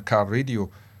switched on the car radio.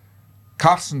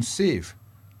 Carson's save,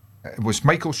 it was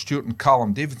Michael Stewart and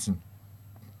Callum Davidson,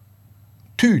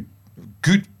 two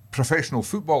good professional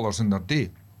footballers in their day,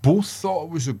 both thought it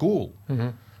was a goal.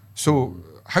 So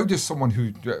how does someone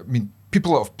who,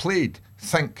 people that have played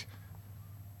think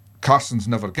Carson's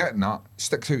never getting that,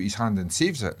 sticks out his hand and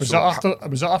saves it? Was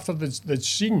that after the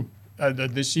scene? At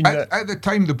the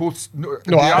time, they both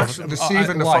the save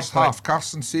in the first half,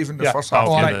 Carson saving the first half.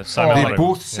 They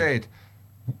both said,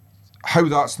 how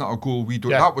that's not a goal, we don't.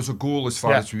 That was a goal as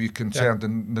far as we were concerned.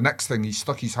 And the next thing, he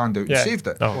stuck his hand out and saved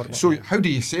it. So how do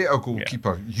you say to a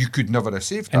goalkeeper, you could never have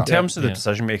saved that? In terms of the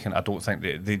decision making, I don't think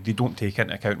they don't take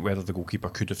into account whether the goalkeeper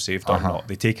could have saved or not.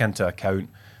 They take into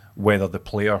account whether the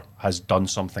player has done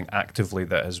something actively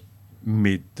that has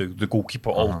made the goalkeeper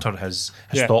alter his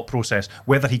thought process.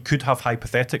 Whether he could have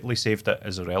hypothetically saved it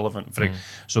is irrelevant.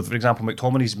 So, for example,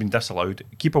 McTominay's been disallowed.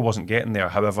 Keeper wasn't getting there.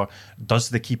 However, does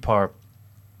the keeper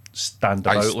stand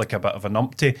out like a bit of a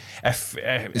numpty? If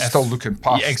still looking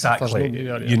past, exactly,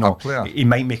 you know, he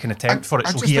might make an attempt for it.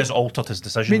 So he has altered his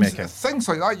decision making. Things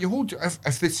like that, you hold.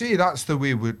 If they say that's the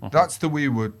way we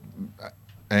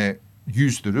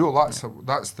use the rule,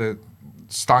 that's the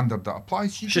standard that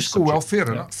applies. You just go, well,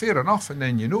 fair enough, and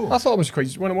then you know. I thought it was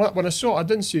quite. When I saw it, I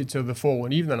didn't see it till the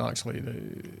following evening. Actually,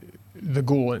 the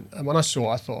goal, and when I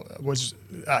saw it, I thought it was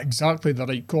exactly the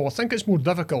right call. I think it's more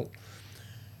difficult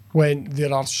when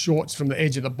there are shots from the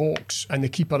edge of the box and the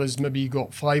keeper has maybe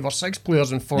got 5 or 6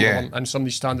 players in front of him and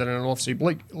somebody's standing in an offside.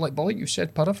 But like you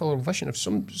said, peripheral vision. If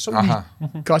somebody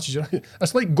catches you,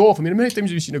 it's like golf. I mean, how many times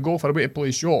have you seen a golfer about to play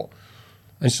a shot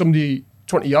and somebody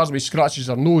 20 yards away scratches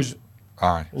their nose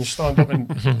and you stand up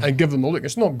and give them a look?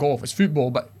 It's not golf, it's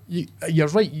football. But you're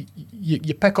right,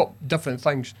 you pick up different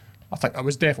things. I think that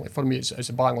was definitely, for me, it's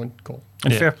a bang-on call.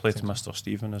 And fair play to Mr.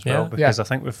 Stephen as well, because I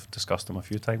think we've discussed him a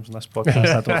few times on this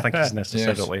podcast. I don't think he's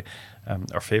necessarily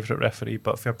our favourite referee,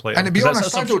 but fair play. And to be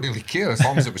honest, I don't really care as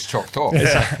long as it was chalked off.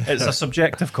 It's a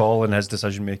subjective call, and his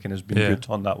decision-making has been good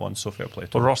on that one, so fair play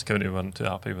to him. Well, Ross County weren't too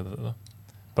happy with it, though.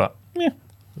 But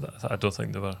I don't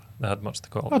think they had much to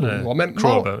call crow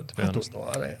about, to be honest.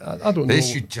 I don't know. They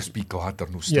should just be glad they're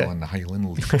not still in the Highland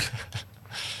League.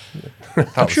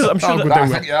 I'm sure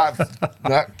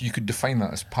that you could define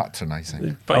that as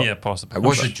patronising. But possibly. It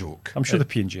was a joke. I'm sure the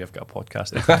P&G have got a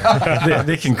podcast.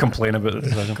 They can complain about the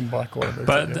decision. Come back on about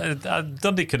but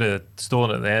Dundee could have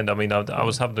stolen at the end. I mean, I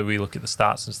was having a wee look at the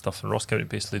stats and stuff, and Ross County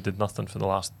basically did nothing for the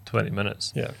last 20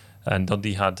 minutes. Yeah. And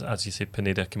Dundee had, as you say,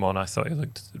 Pineda come on. I thought he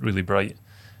looked really bright.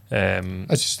 It's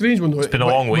a strange one, though. It's been a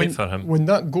long wait for him. When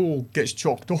that goal gets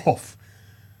chalked off,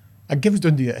 it gives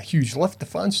Dundee a huge lift. The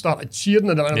fans started cheering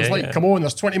and it was like, come on,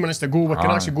 there's 20 minutes to go, we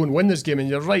can actually go and win this game. And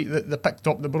you're right, they picked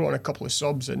up, they brought in a couple of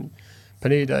subs and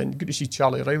Pineda, and good to see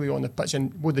Charlie Riley on the pitch.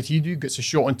 And what did he do? Gets a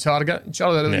shot on target. And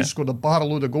Charlie Riley scored a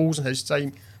barload of goals in his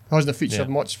time. Hasn't featured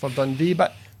much for Dundee,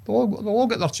 but they'll all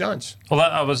get their chance. Well,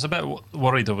 I was a bit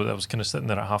worried about it. I was kind of sitting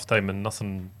there at half time and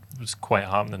nothing was quite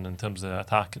happening in terms of the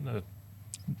attack and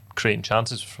creating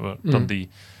chances for Dundee.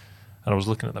 And I was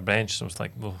looking at the bench, so I was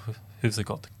like, well, who've they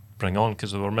got to bring on?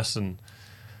 Because they were missing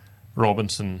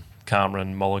Robinson,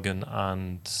 Cameron, Mulligan,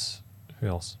 and who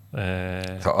else?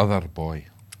 The other boy.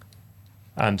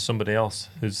 And somebody else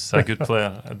who's a good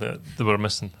player that they were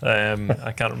missing.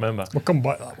 I can't remember. We'll come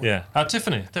back to that one. Yeah.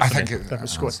 Tiffany. I think it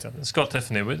was Scott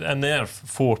Tiffany. And they're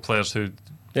 4 players who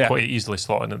quite easily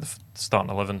slot in at the starting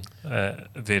 11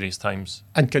 at various times.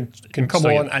 And can come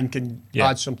on and can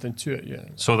add something to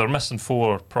it, So they're missing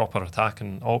 4 proper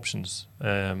attacking options.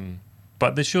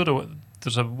 But they showed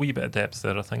there's a wee bit of depth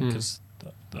there, I think, because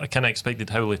I kind of expected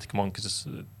Howley to come on because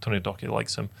Tony Dockey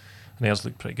likes him, and he has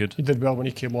looked pretty good. He did well when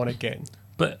he came on again.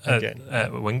 But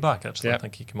wing back, actually, I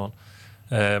think he came on.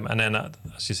 And then,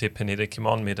 as you say, Pineda came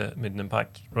on, made an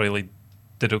impact. Riley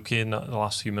did okay in the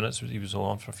last few minutes. He was all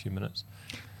on for a few minutes.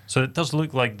 So it does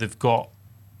look like they've got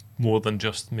more than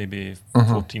just maybe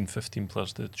 14, 15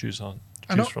 players to choose on.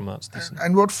 produce from that's decent.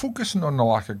 And we're focusing on the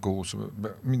lack of goals.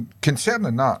 But I mean,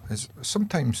 concerning that is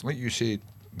sometimes, like you say,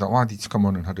 the laddie's come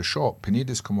on and had a shot.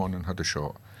 Pineda's come on and had a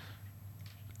shot.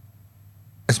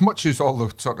 As much as all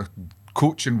the sort of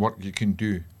coaching work you can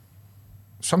do,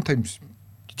 sometimes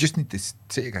you just need to say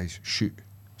to guys, shoot.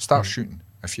 Start shooting.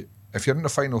 If you're in the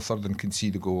final third and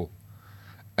concede a goal,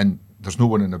 and there's no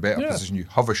one in a better position, you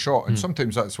have a shot, and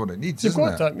sometimes that's what it needs, isn't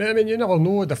it? That. I mean, you never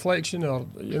know, a deflection, or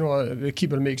the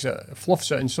keeper makes it, fluffs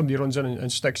it, and somebody runs in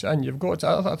and sticks it in. You've got to.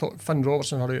 I thought Finn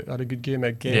Robertson had a good game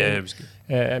again. Yeah, it was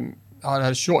good. I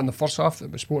had a shot in the first half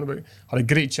that we spoke about. Had a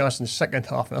great chance in the second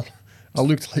half. I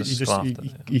looked like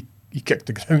he kicked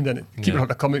the ground in it. The keeper had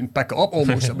to come out and pick it up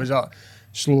almost. It was that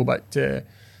slow, but.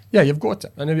 You've got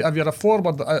it. And if you're a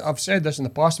forward, I've said this in the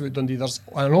past about Dundee, there's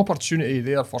an opportunity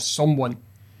there for someone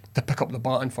to pick up the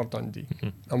baton for Dundee.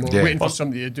 And we're waiting for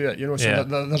somebody to do it, So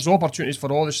there's opportunities for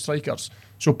all the strikers.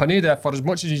 So Pineda, for as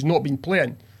much as he's not been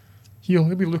playing,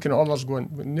 he'll be looking at others going,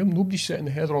 nobody's setting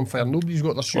the header on fire, nobody's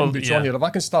got their shooting boots on here. If I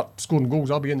can start scoring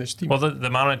goals, I'll be in this team. Well, the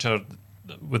manager,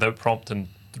 without prompting,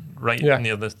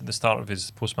 near the start of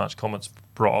his post-match comments,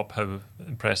 brought up how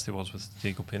impressed he was with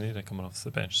Diego Pineda coming off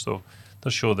the bench. So it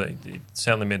does show that he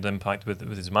certainly made an impact with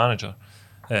his manager.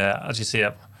 As you say,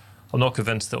 I'm not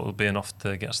convinced that it will be enough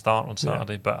to get a start on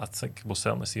Saturday, but I think we'll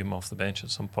certainly see him off the bench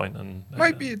at some point. And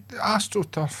might be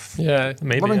AstroTurf. Yeah,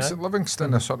 maybe.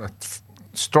 Livingston, a sort of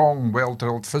strong,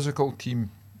 well-drilled, physical team.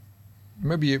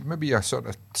 Maybe a sort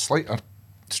of slighter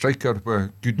striker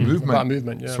with good movement. That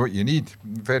movement, That's what you need.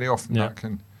 Very often that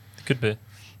can. It could be.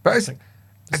 But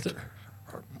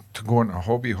to go on a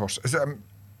hobby horse, is it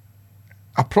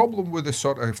a problem with the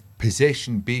sort of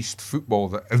possession-based football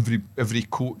that every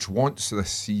coach wants this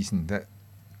season, that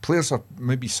players are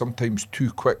maybe sometimes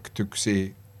too quick to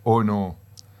say, oh no,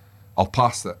 I'll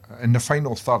pass it. In the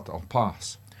final third, I'll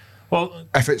pass. Well,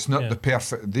 if it's not the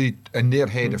perfect, in their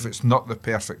head, if it's not the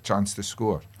perfect chance to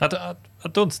score.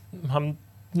 I'm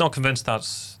not convinced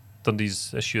that's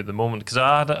Dundee's issue at the moment, because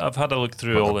I've had a look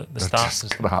through all the stats.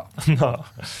 Just crap. No,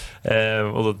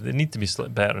 although they need to be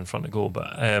slightly better in front of goal.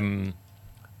 But in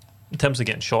terms of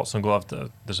getting shots on goal,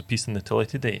 there's a piece in the Tilly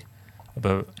today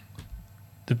about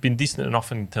they've been decent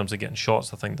enough in terms of getting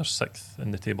shots. I think they're 6th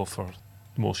in the table for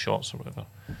most shots or whatever,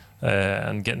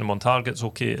 and getting them on target's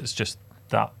okay. It's just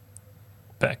that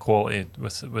bit of quality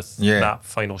with that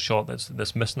final shot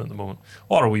that's missing at the moment,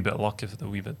 or a wee bit of luck if it's a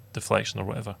wee bit deflection or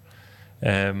whatever.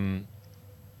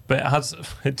 But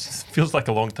it feels like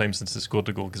a long time since they scored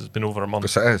a goal, because it's been over a month.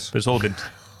 Yes, it is. But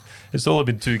it's only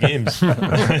been 2 games in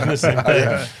the same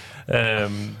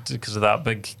time, because of that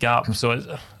big gap. So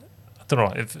I don't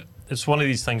know, if it's one of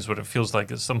these things where it feels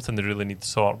like it's something they really need to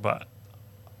sort, but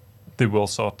they will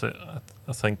sort it,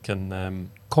 I think. And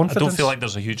I don't feel like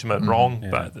there's a huge amount wrong,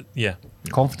 but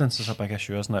confidence is a big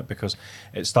issue, isn't it? Because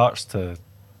it starts to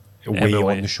weigh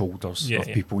on the shoulders of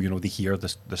people. They hear the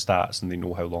stats and they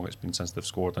know how long it's been since they've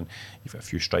scored, and you've got a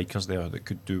few strikers there that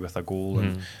could do with a goal.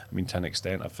 And I mean, to an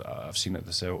extent, I've seen it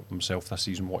myself this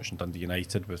season watching Dundee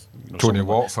United with Tony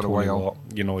Watt for a while.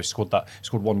 He scored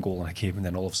 1 goal in a game, and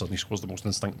then all of a sudden he scores the most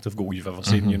instinctive goal you've ever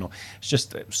seen. It's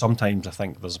just sometimes I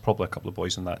think there's probably a couple of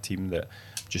boys in that team that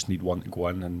just need one to go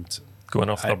in and going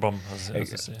off their bum, as they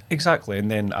say. Exactly. And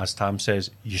then, as Tam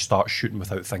says, you start shooting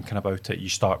without thinking about it. You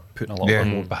start putting a little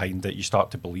bit more behind it. You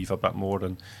start to believe a bit more.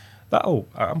 And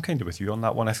I'm kind of with you on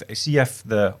that one. If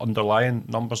the underlying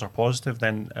numbers are positive,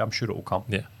 then I'm sure it will come.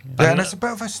 Yeah, and it's a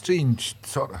bit of a strange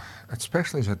sort of,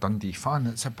 especially as a Dundee fan,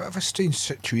 it's a bit of a strange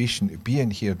situation to be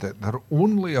in here, that they're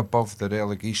only above the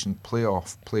relegation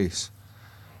playoff place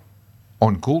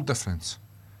on goal difference.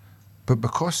 But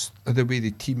because of the way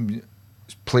the team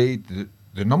played,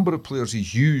 the number of players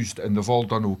he's used, and they've all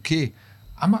done okay,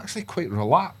 I'm actually quite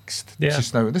relaxed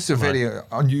just now. This is a very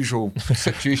unusual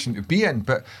situation to be in,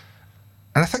 and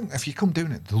I think if you come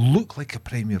down it, they look like a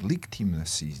Premier League team this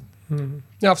season.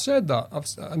 Yeah, I've said that.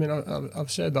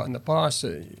 I've said that in the past.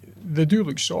 They do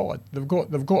look solid. They've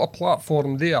got a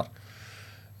platform there.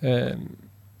 They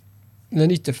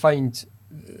need to find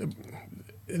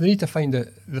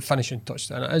the finishing touch,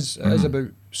 and it is about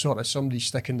sort of somebody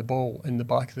sticking the ball in the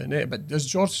back of the net. But as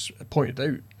George pointed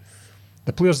out,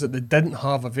 the players that they didn't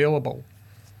have available,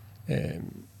 they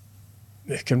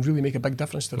can really make a big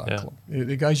difference to that club.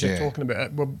 The guys you're talking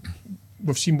about,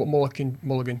 we've seen what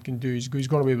Mulligan can do. He's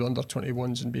gone away with under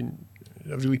 21s and been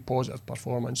a really positive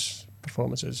performances.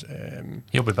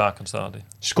 He'll be back on Saturday.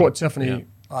 Scott Tiffany,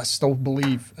 I still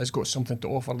believe, has got something to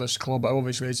offer this club. But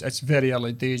obviously, it's very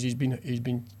early days. He's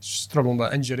been struggling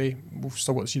with injury. We've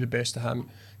still got to see the best of him.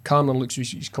 Cameron looks like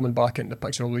he's coming back into the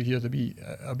picture, although here to be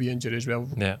injured as well.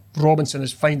 Yeah. Robinson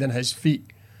is finding his feet.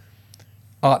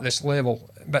 at this level.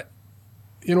 But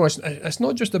you know, it's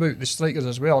not just about the strikers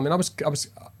as well. I mean,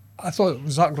 I thought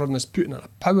Zach Gordon is putting in a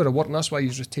power of work, and that's why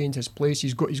he's retained his place.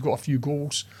 He's got a few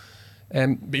goals,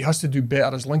 but he has to do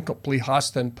better. His link-up play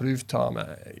has to improve, Tom.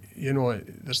 You know,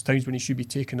 there's times when he should be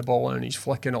taking the ball on and he's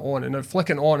flicking it on, and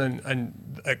flicking it on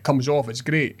and it comes off, it's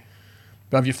great.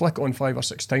 But if you flick it on 5 or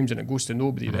 6 times and it goes to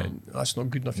nobody, then that's not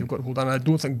good enough. You've got to hold on. I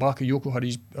don't think Bakayoko had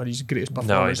his greatest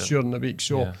performance during the week.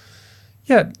 So,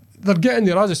 yeah, they're getting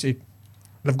there. As I say,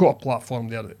 they've got a platform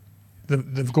there.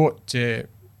 They've got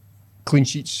clean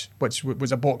sheets, which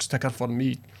was a box ticker for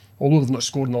me. Although they've not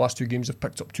scored in the last 2 games, they've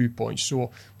picked up 2 points.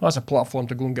 So that's a platform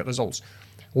to go and get results.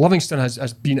 Livingston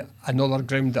has been another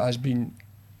ground that has been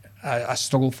a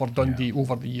struggle for Dundee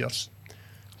over the years.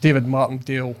 David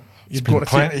Martindale, you've got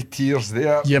plenty of tears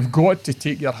there. You've got to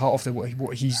take your hat off to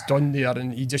what he's done there,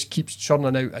 and he just keeps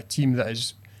churning out a team that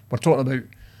is. We're talking about,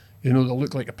 you know, they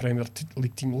look like a Premier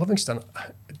League team. Livingston,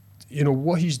 you know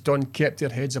what he's done, kept their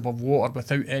heads above water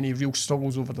without any real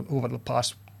struggles over the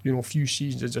past, you know, few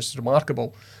seasons. Is just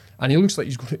remarkable, and he looks like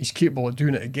he's capable of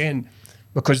doing it again,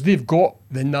 because they've got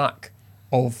the knack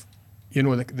of, you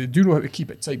know, they do know how to keep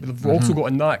it tight, but they've also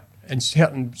got a knack in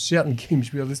certain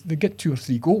games where they get 2 or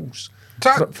 3 goals.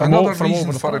 Another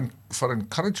reason for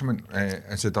encouragement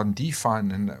as a Dundee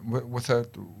fan, and with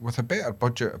a better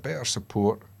budget, a better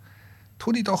support,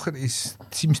 Tony Docherty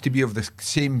seems to be of the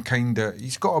same kind of.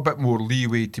 He's got a bit more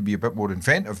leeway to be a bit more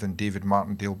inventive than David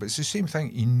Martindale, but it's the same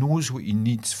thing. He knows what he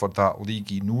needs for that league.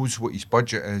 He knows what his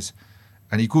budget is,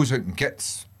 and he goes out and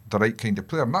gets the right kind of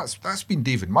player. And that's been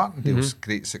David Martindale's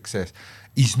great success.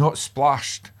 He's not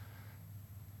splashed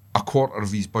a quarter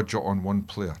of his budget on one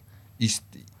player. He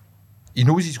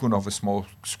knows he's going to have a small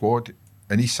squad,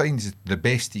 and he signs the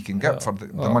best he can get for the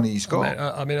money he's got.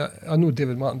 I know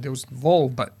David Martindale's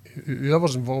involved, but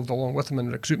whoever's involved along with him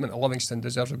in recruitment at Livingston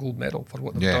deserves a gold medal for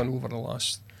what they've done over the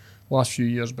last few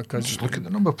years. Because just look at the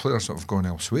number of players that have gone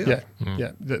elsewhere.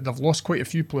 They've lost quite a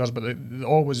few players, but they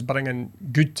always bring in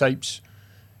good types,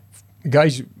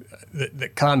 guys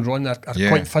that can run, are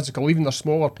quite physical. Even their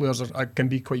smaller players can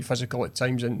be quite physical at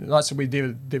times, and that's the way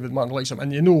David Martin likes them.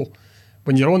 And you know,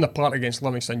 when you're on the park against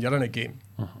Livingston, you're in a game.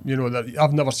 You know, that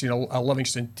I've never seen a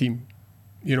Livingston team,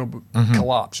 you know,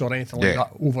 collapse or anything like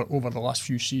that over the last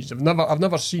few seasons. I've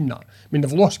never seen that. I mean,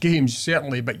 they've lost games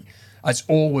certainly, but it's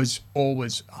always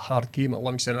a hard game at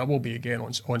Livingston, and it will be again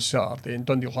on Saturday, and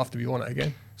Dundee will have to be on it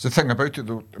again. It's the thing about it,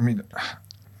 though. I mean,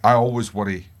 I always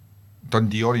worry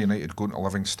Dundee or United going to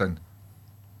Livingston,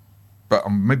 but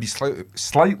I'm maybe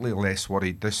slightly less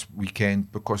worried this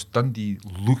weekend because Dundee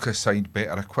look a side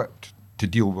better equipped to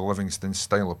deal with Livingston's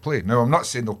style of play. Now, I'm not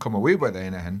saying they'll come away with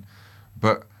anything,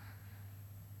 but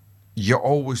you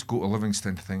always go to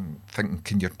Livingston thinking,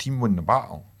 can your team win the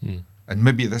battle? And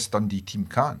maybe this Dundee team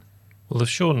can. Well, they've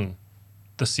shown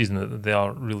this season that they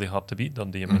are really hard to beat,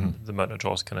 Dundee. I mean, the amount of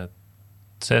draws kind of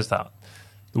says that.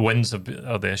 The wins are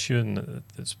the issue, and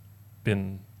it's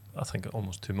been, I think,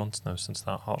 almost 2 months now since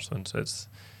that Hearts win, so it's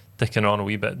ticking on a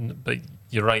wee bit. But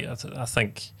you're right, I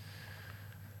think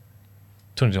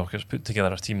Tony Docker's put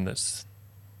together a team that's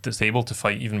able to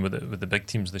fight even with the big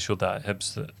teams. They showed that at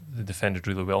Hibs, that they defended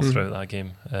really well throughout that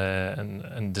game,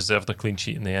 and deserved a clean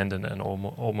sheet in the end, and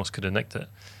almost could have nicked it.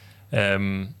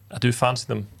 I do fancy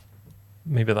them.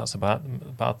 Maybe that's a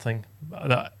bad thing.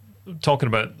 Talking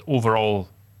about overall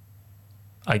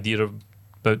idea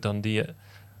about Dundee,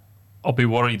 I'll be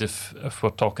worried if we're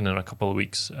talking in a couple of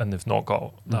weeks and they've not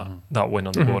got that win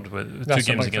on the board with 2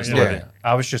 games against Levy.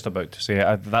 I was just about to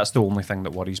say that's the only thing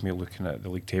that worries me looking at the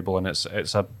league table, and it's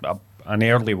an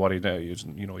early worry now.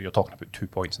 You know, you're talking about 2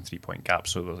 points and 3 point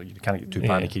gaps, so you can't get too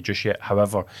panicky just yet.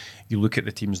 However, you look at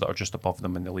the teams that are just above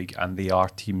them in the league, and they are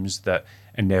teams that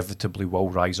inevitably will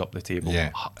rise up the table.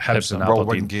 Hibs and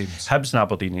Aberdeen. Hibs and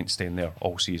Aberdeen ain't staying there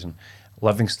all season.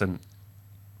 Livingston,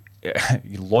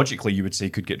 logically you would say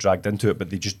could get dragged into it, but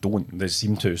they just don't. They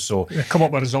seem to. So they come up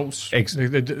with results. They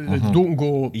don't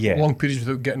go long periods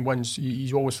without getting wins.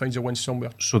 He always finds a win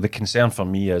somewhere. So the concern for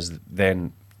me is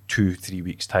then 2-3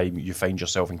 weeks' time, you find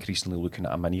yourself increasingly looking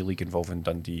at a mini league involving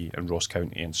Dundee and Ross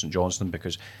County and St Johnstone,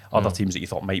 because other teams that you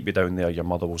thought might be down there, your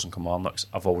Motherwells and Kilmarnocks,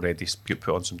 have already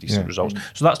put on some decent results.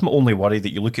 So that's my only worry,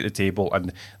 that you look at the table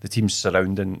and the teams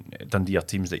surrounding Dundee are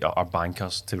teams that are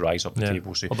bankers to rise up the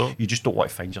table. So although you just don't want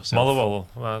to find yourself. Motherwell,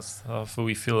 that's a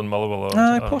wee feeling Motherwell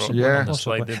are possibly. On the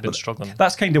slide. They've been struggling.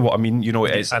 That's kind of what I mean. You know,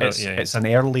 it's an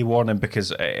early warning,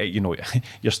 because you know,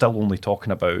 you're still only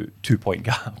talking about 2 point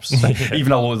gaps, even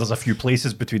though there's a few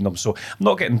places between them. So I'm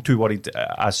not getting too worried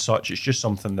as such. It's just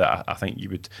something that I think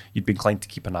you'd be inclined to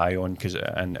keep an eye on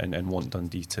and want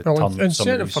Dundee to turn some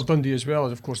incentive for Dundee as well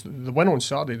is, of course, the win on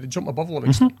Saturday. They jump above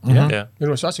Livingston. Yeah. You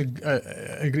know, so that's a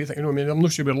great thing. You know, I mean, I'm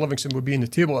not sure where Livingston would be in the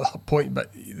table at that point,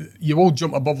 but you will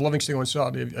jump above Livingston on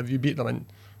Saturday if you beat them. And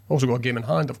also got a game in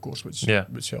hand, of course, which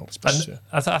helps. But,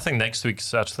 and I think next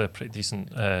week's actually a pretty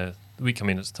decent week. I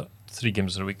mean, it's 3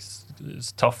 games in a week.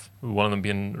 It's tough. One of them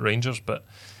being Rangers, but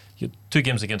you had 2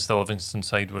 games against the Livingston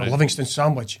side. A Livingston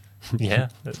sandwich. Yeah,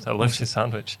 it's a Livingston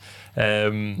sandwich.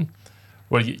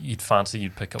 Well, you'd fancy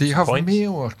you'd pick up. Do you have points.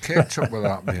 mayo or ketchup with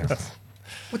that there?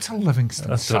 What's a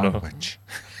Livingston sandwich?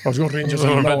 I was going Rangers in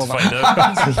the middle of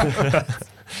that.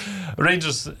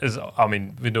 Rangers is, I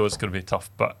mean, we know it's going to be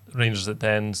tough, but Rangers at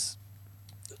Dens,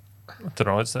 I don't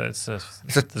know, it's a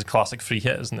classic free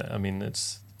hit, isn't it? I mean,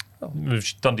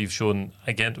 Dundee have shown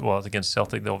against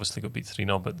Celtic, they obviously got beat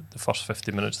 3-0, but the first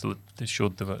 50 minutes they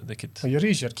showed they could you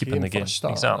raise your keep in the game.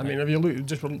 Exactly. I mean, if you look,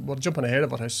 we're jumping ahead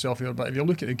of ourselves here, but if you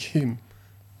look at the game,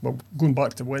 well, going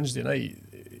back to Wednesday night,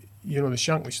 you know, the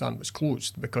Shankly stand was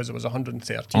closed because there was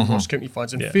 113 Ross County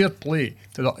fans, and fair play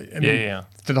to the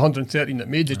to the 113 that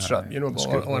made the trip, you know,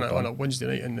 on a Wednesday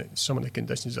night in some of the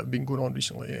conditions that have been going on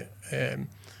recently.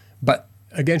 But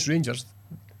against Rangers,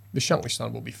 the Shankly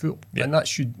stand will be full, and that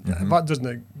should if that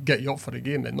doesn't get you up for a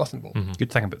game, then nothing will.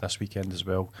 Good thing about this weekend as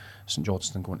well, St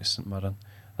Johnstone going to St Mirren.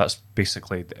 That's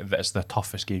basically the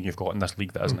toughest game you've got in this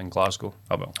league that isn't in Glasgow.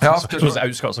 Oh, well, it's the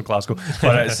outskirts of Glasgow,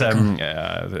 but it's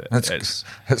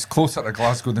closer to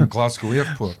Glasgow than Glasgow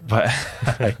Airport. But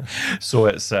so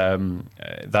it's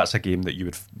that's a game that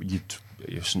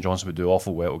St Johnstone would do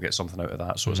awful well to get something out of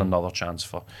that. So it's another chance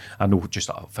for. I know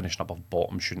just finishing above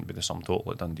bottom shouldn't be the sum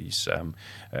total at Dundee's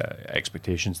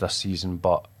expectations this season,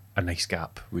 but a nice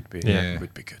gap would be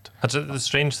good. The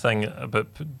strange thing about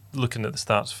looking at the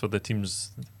stats for the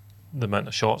teams, the amount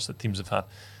of shots that teams have had,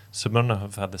 St Mirren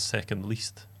have had the second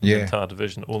least in the entire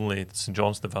division. Only St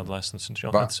John's have had less than St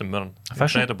Mirren.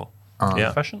 Incredible.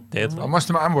 Efficient. Deadly. I must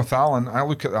admit, I'm with Alan. I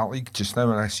look at that league just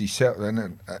now and I see Celtic,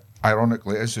 and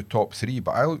ironically it is the top 3,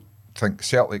 but I think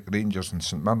Celtic, Rangers and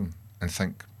St Mirren and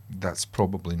think that's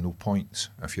probably no points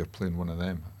if you're playing one of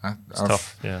them. It's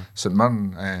tough, St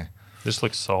Mirren... This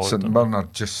looks solid. St Mirren are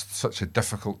just such a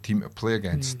difficult team to play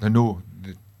against. They know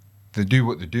they do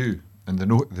what they do, and they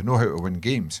know how to win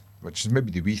games, which is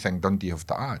maybe the wee thing Dundee have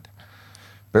to add.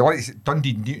 But like I said,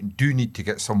 Dundee do need to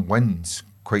get some wins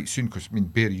quite soon, because I mean,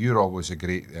 Barry, you're always a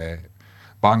great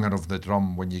banger of the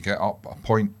drum when you get up a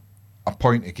point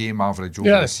a game average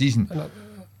over the season.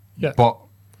 But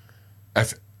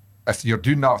if you're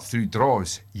doing that through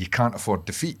draws, you can't afford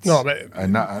defeats. No, but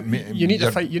and that, you need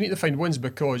to find wins,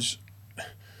 because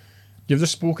you've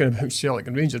just spoken about Celtic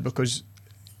and Rangers, because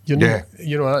you know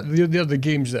they're the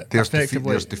games that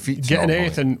effectively getting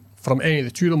anything from any of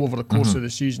the 2 of them over the course of the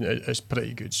season is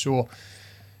pretty good. So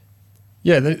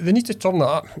they need to turn that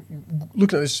up.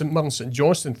 Looking at the St Mirren St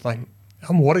Johnstone thing,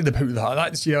 I'm worried about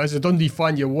that. As a Dundee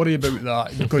fan, you worry about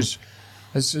that, because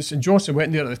as St Johnstone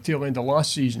went there at the tail end of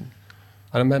last season,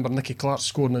 I remember Nicky Clark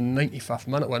scoring in the 95th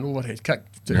minute with an overhead kick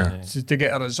to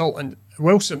get a result. And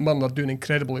while St Mirren are doing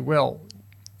incredibly well,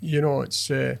 you know, it's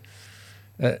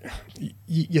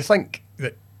you think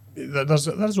that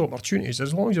there's opportunities,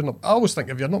 as long as you're not. I always think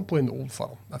if you're not playing the Old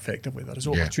Firm effectively, there's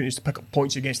opportunities to pick up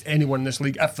points against anyone in this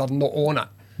league if they're not on it.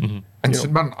 And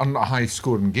St Mirren are not a high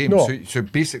scoring game, so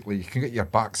basically you can get your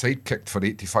backside kicked for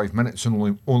 85 minutes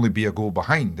and only be a goal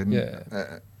behind. And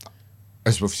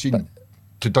as we've seen,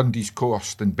 to Dundee's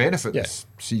cost and benefit this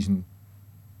season,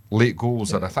 late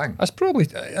goals are a thing. It's probably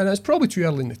too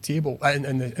early in the table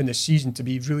in the season to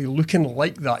be really looking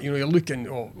like that. You know, you're looking.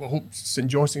 I hope St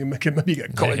Johnstone can maybe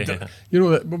get caught. You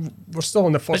know, we're still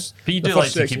in the first. But you do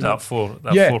like to keep that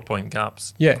 4-point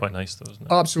gaps. Yeah, quite nice though, isn't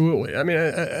it? Absolutely. I mean,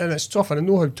 and it's tough, and I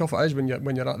know how tough it is when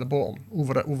you're at the bottom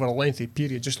over a lengthy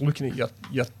period. Just looking at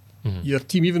your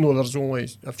team, even though there's only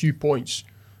a few points.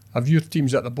 If your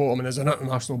team's at the bottom and there's an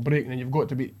international break, and then you've got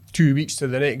to be 2 weeks to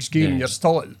the next game, you're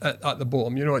still at the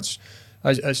bottom. You know,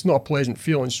 it's not a pleasant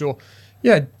feeling. So,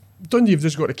 Dundee have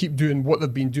just got to keep doing what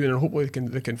they've been doing, and hopefully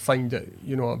they can find a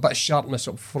bit of sharpness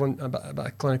up front, a bit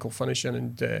of clinical finishing,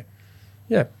 and get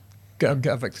a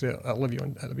victory at Livy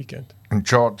at the weekend. And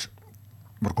George,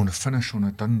 we're going to finish on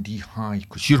a Dundee high,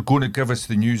 because you're going to give us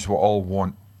the news we all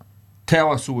want.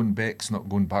 Tell us Owen Beck's not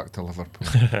going back to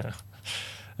Liverpool.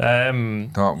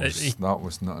 That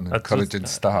was not an encouraging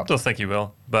start. I don't think he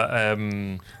will, but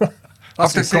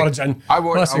that's encouraging.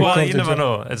 You never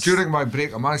know. During my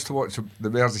break, I managed to watch the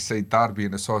Merseyside derby,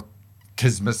 and I saw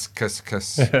Tismus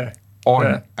kiss.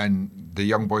 on, and the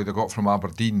young boy they got from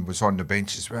Aberdeen was on the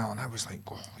bench as well, and I was like,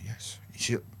 oh yes,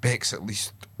 Beck's at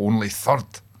least only third,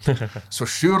 so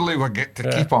surely we'll get to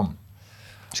keep him.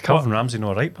 Is Calvin Ramsey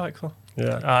not right back though?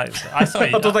 Yeah, I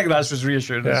thought. I don't think that's as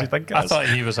reassuring as you think. I thought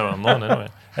he was out on loan anyway.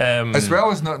 As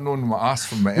well as not knowing my ass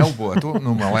from my elbow, I don't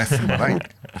know my left from my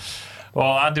right.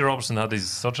 Well, Andy Robertson had his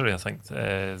surgery, I think,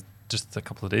 just a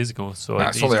couple of days ago. So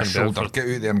that's only a shoulder. Get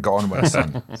out there and get on with it,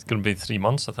 son. It's going to be 3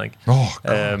 months, I think. Oh,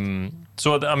 God.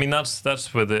 So I mean,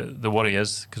 that's where the worry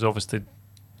is, because obviously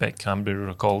Beck can be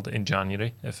recalled in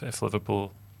January if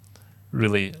Liverpool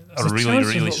really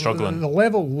struggling. The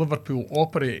level Liverpool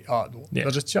operate at, though,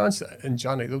 there's a chance that in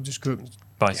January they'll just go and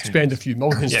spend a few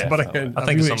millions to bring in a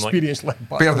really experienced left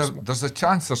back. There's a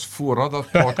chance there's 4 other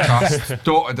podcasts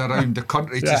dotted around the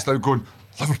country just now going,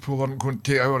 Liverpool aren't going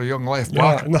to take our young left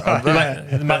back.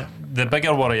 The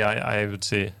bigger worry, I would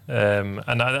say,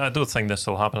 and I don't think this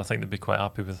will happen. I think they'd be quite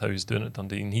happy with how he's doing at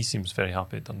Dundee, and he seems very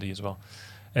happy at Dundee as well,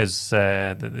 is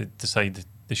that they decide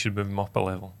they should move him up a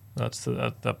level.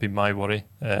 That'd be my worry.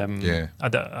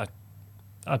 I'd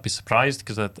be surprised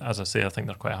because, as I say, I think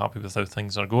they're quite happy with how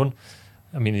things are going.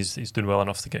 I mean, he's doing well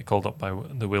enough to get called up by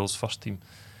the Wales first team.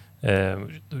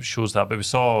 Which shows that. But we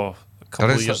saw a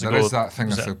couple of years ago. There is that thing,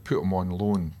 if they put him on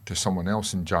loan to someone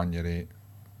else in January,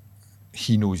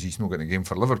 he knows he's not going to game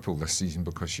for Liverpool this season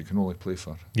because you can only play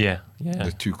for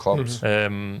the 2 clubs.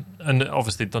 And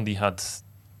obviously Dundee had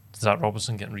Zach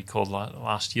Robinson getting recalled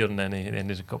last year, and then he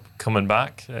ended up coming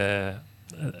back at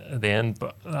the end.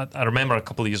 But I remember a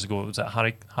couple of years ago, was it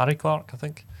Harry Clark, I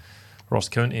think? Ross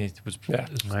County was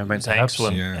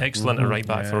excellent at right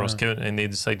back for Ross County, and they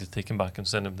decided to take him back and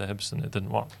send him to Hibs, and it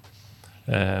didn't work.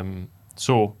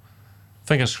 So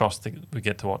fingers crossed that we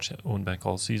get to watch Owen Beck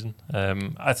all season.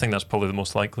 I think that's probably the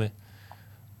most likely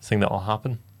thing that will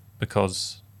happen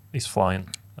because he's flying.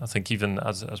 I think even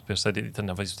as Per said, he didn't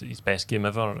have his best game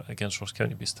ever against Ross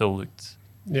County, but he still looked.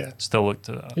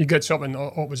 He gets up in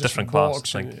opposition different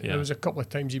box, class. There was a couple of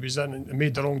times he was in and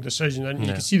made the wrong decision, and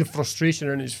you could see the frustration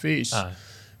in his face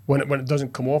when it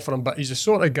doesn't come off for him. But he's the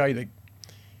sort of guy that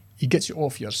he gets you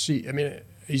off your seat. I mean,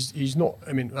 he's not.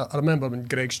 I mean, I remember when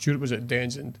Greg Stewart was at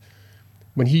Dens, and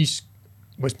when he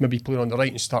was maybe playing on the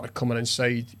right and started coming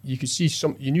inside, you could see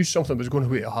you knew something was going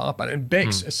to happen. And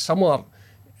Beck's is similar,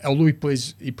 although he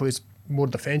plays more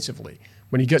defensively.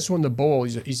 When he gets on the ball,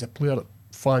 he's a player that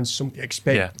fans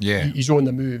expect. He's on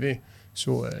the move.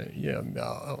 So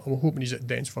I'm hoping he's at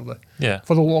Dens for the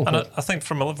long haul. And I think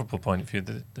from a Liverpool point of view,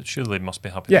 that surely must be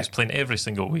happy. He's playing every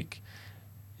single week.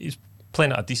 He's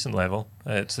playing at a decent level.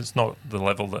 It's not the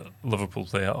level that Liverpool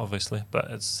play at, obviously,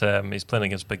 but it's he's playing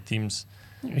against big teams.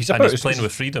 He's playing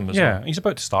with freedom as well. He's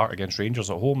about to start against Rangers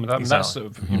at home. That's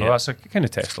a kind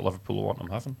of test that Liverpool want him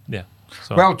having. Yeah.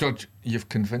 So. Well, George, you've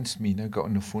convinced me. Now got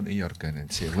on the phone to Jurgen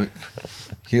and say, look,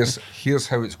 here's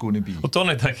how it's going to be. Well,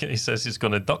 Tony Dickett, he says he's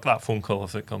going to duck that phone call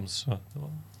if it comes. So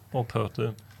all power to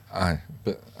him. Aye,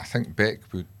 but I think Beck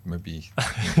would maybe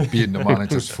be in the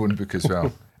manager's phone book as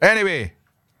well. Anyway,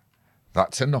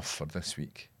 that's enough for this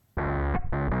week.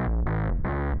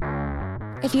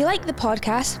 If you like the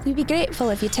podcast, we'd be grateful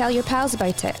if you tell your pals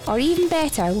about it, or even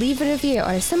better, leave a review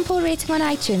or a simple rating on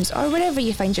iTunes or wherever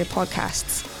you find your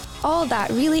podcasts. All that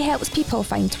really helps people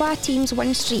find Twa Teams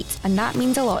One Street, and that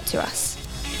means a lot to us.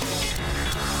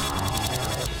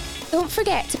 Don't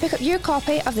forget to pick up your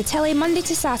copy of the Telly Monday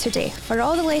to Saturday for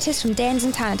all the latest from Dens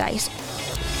and Tannadice,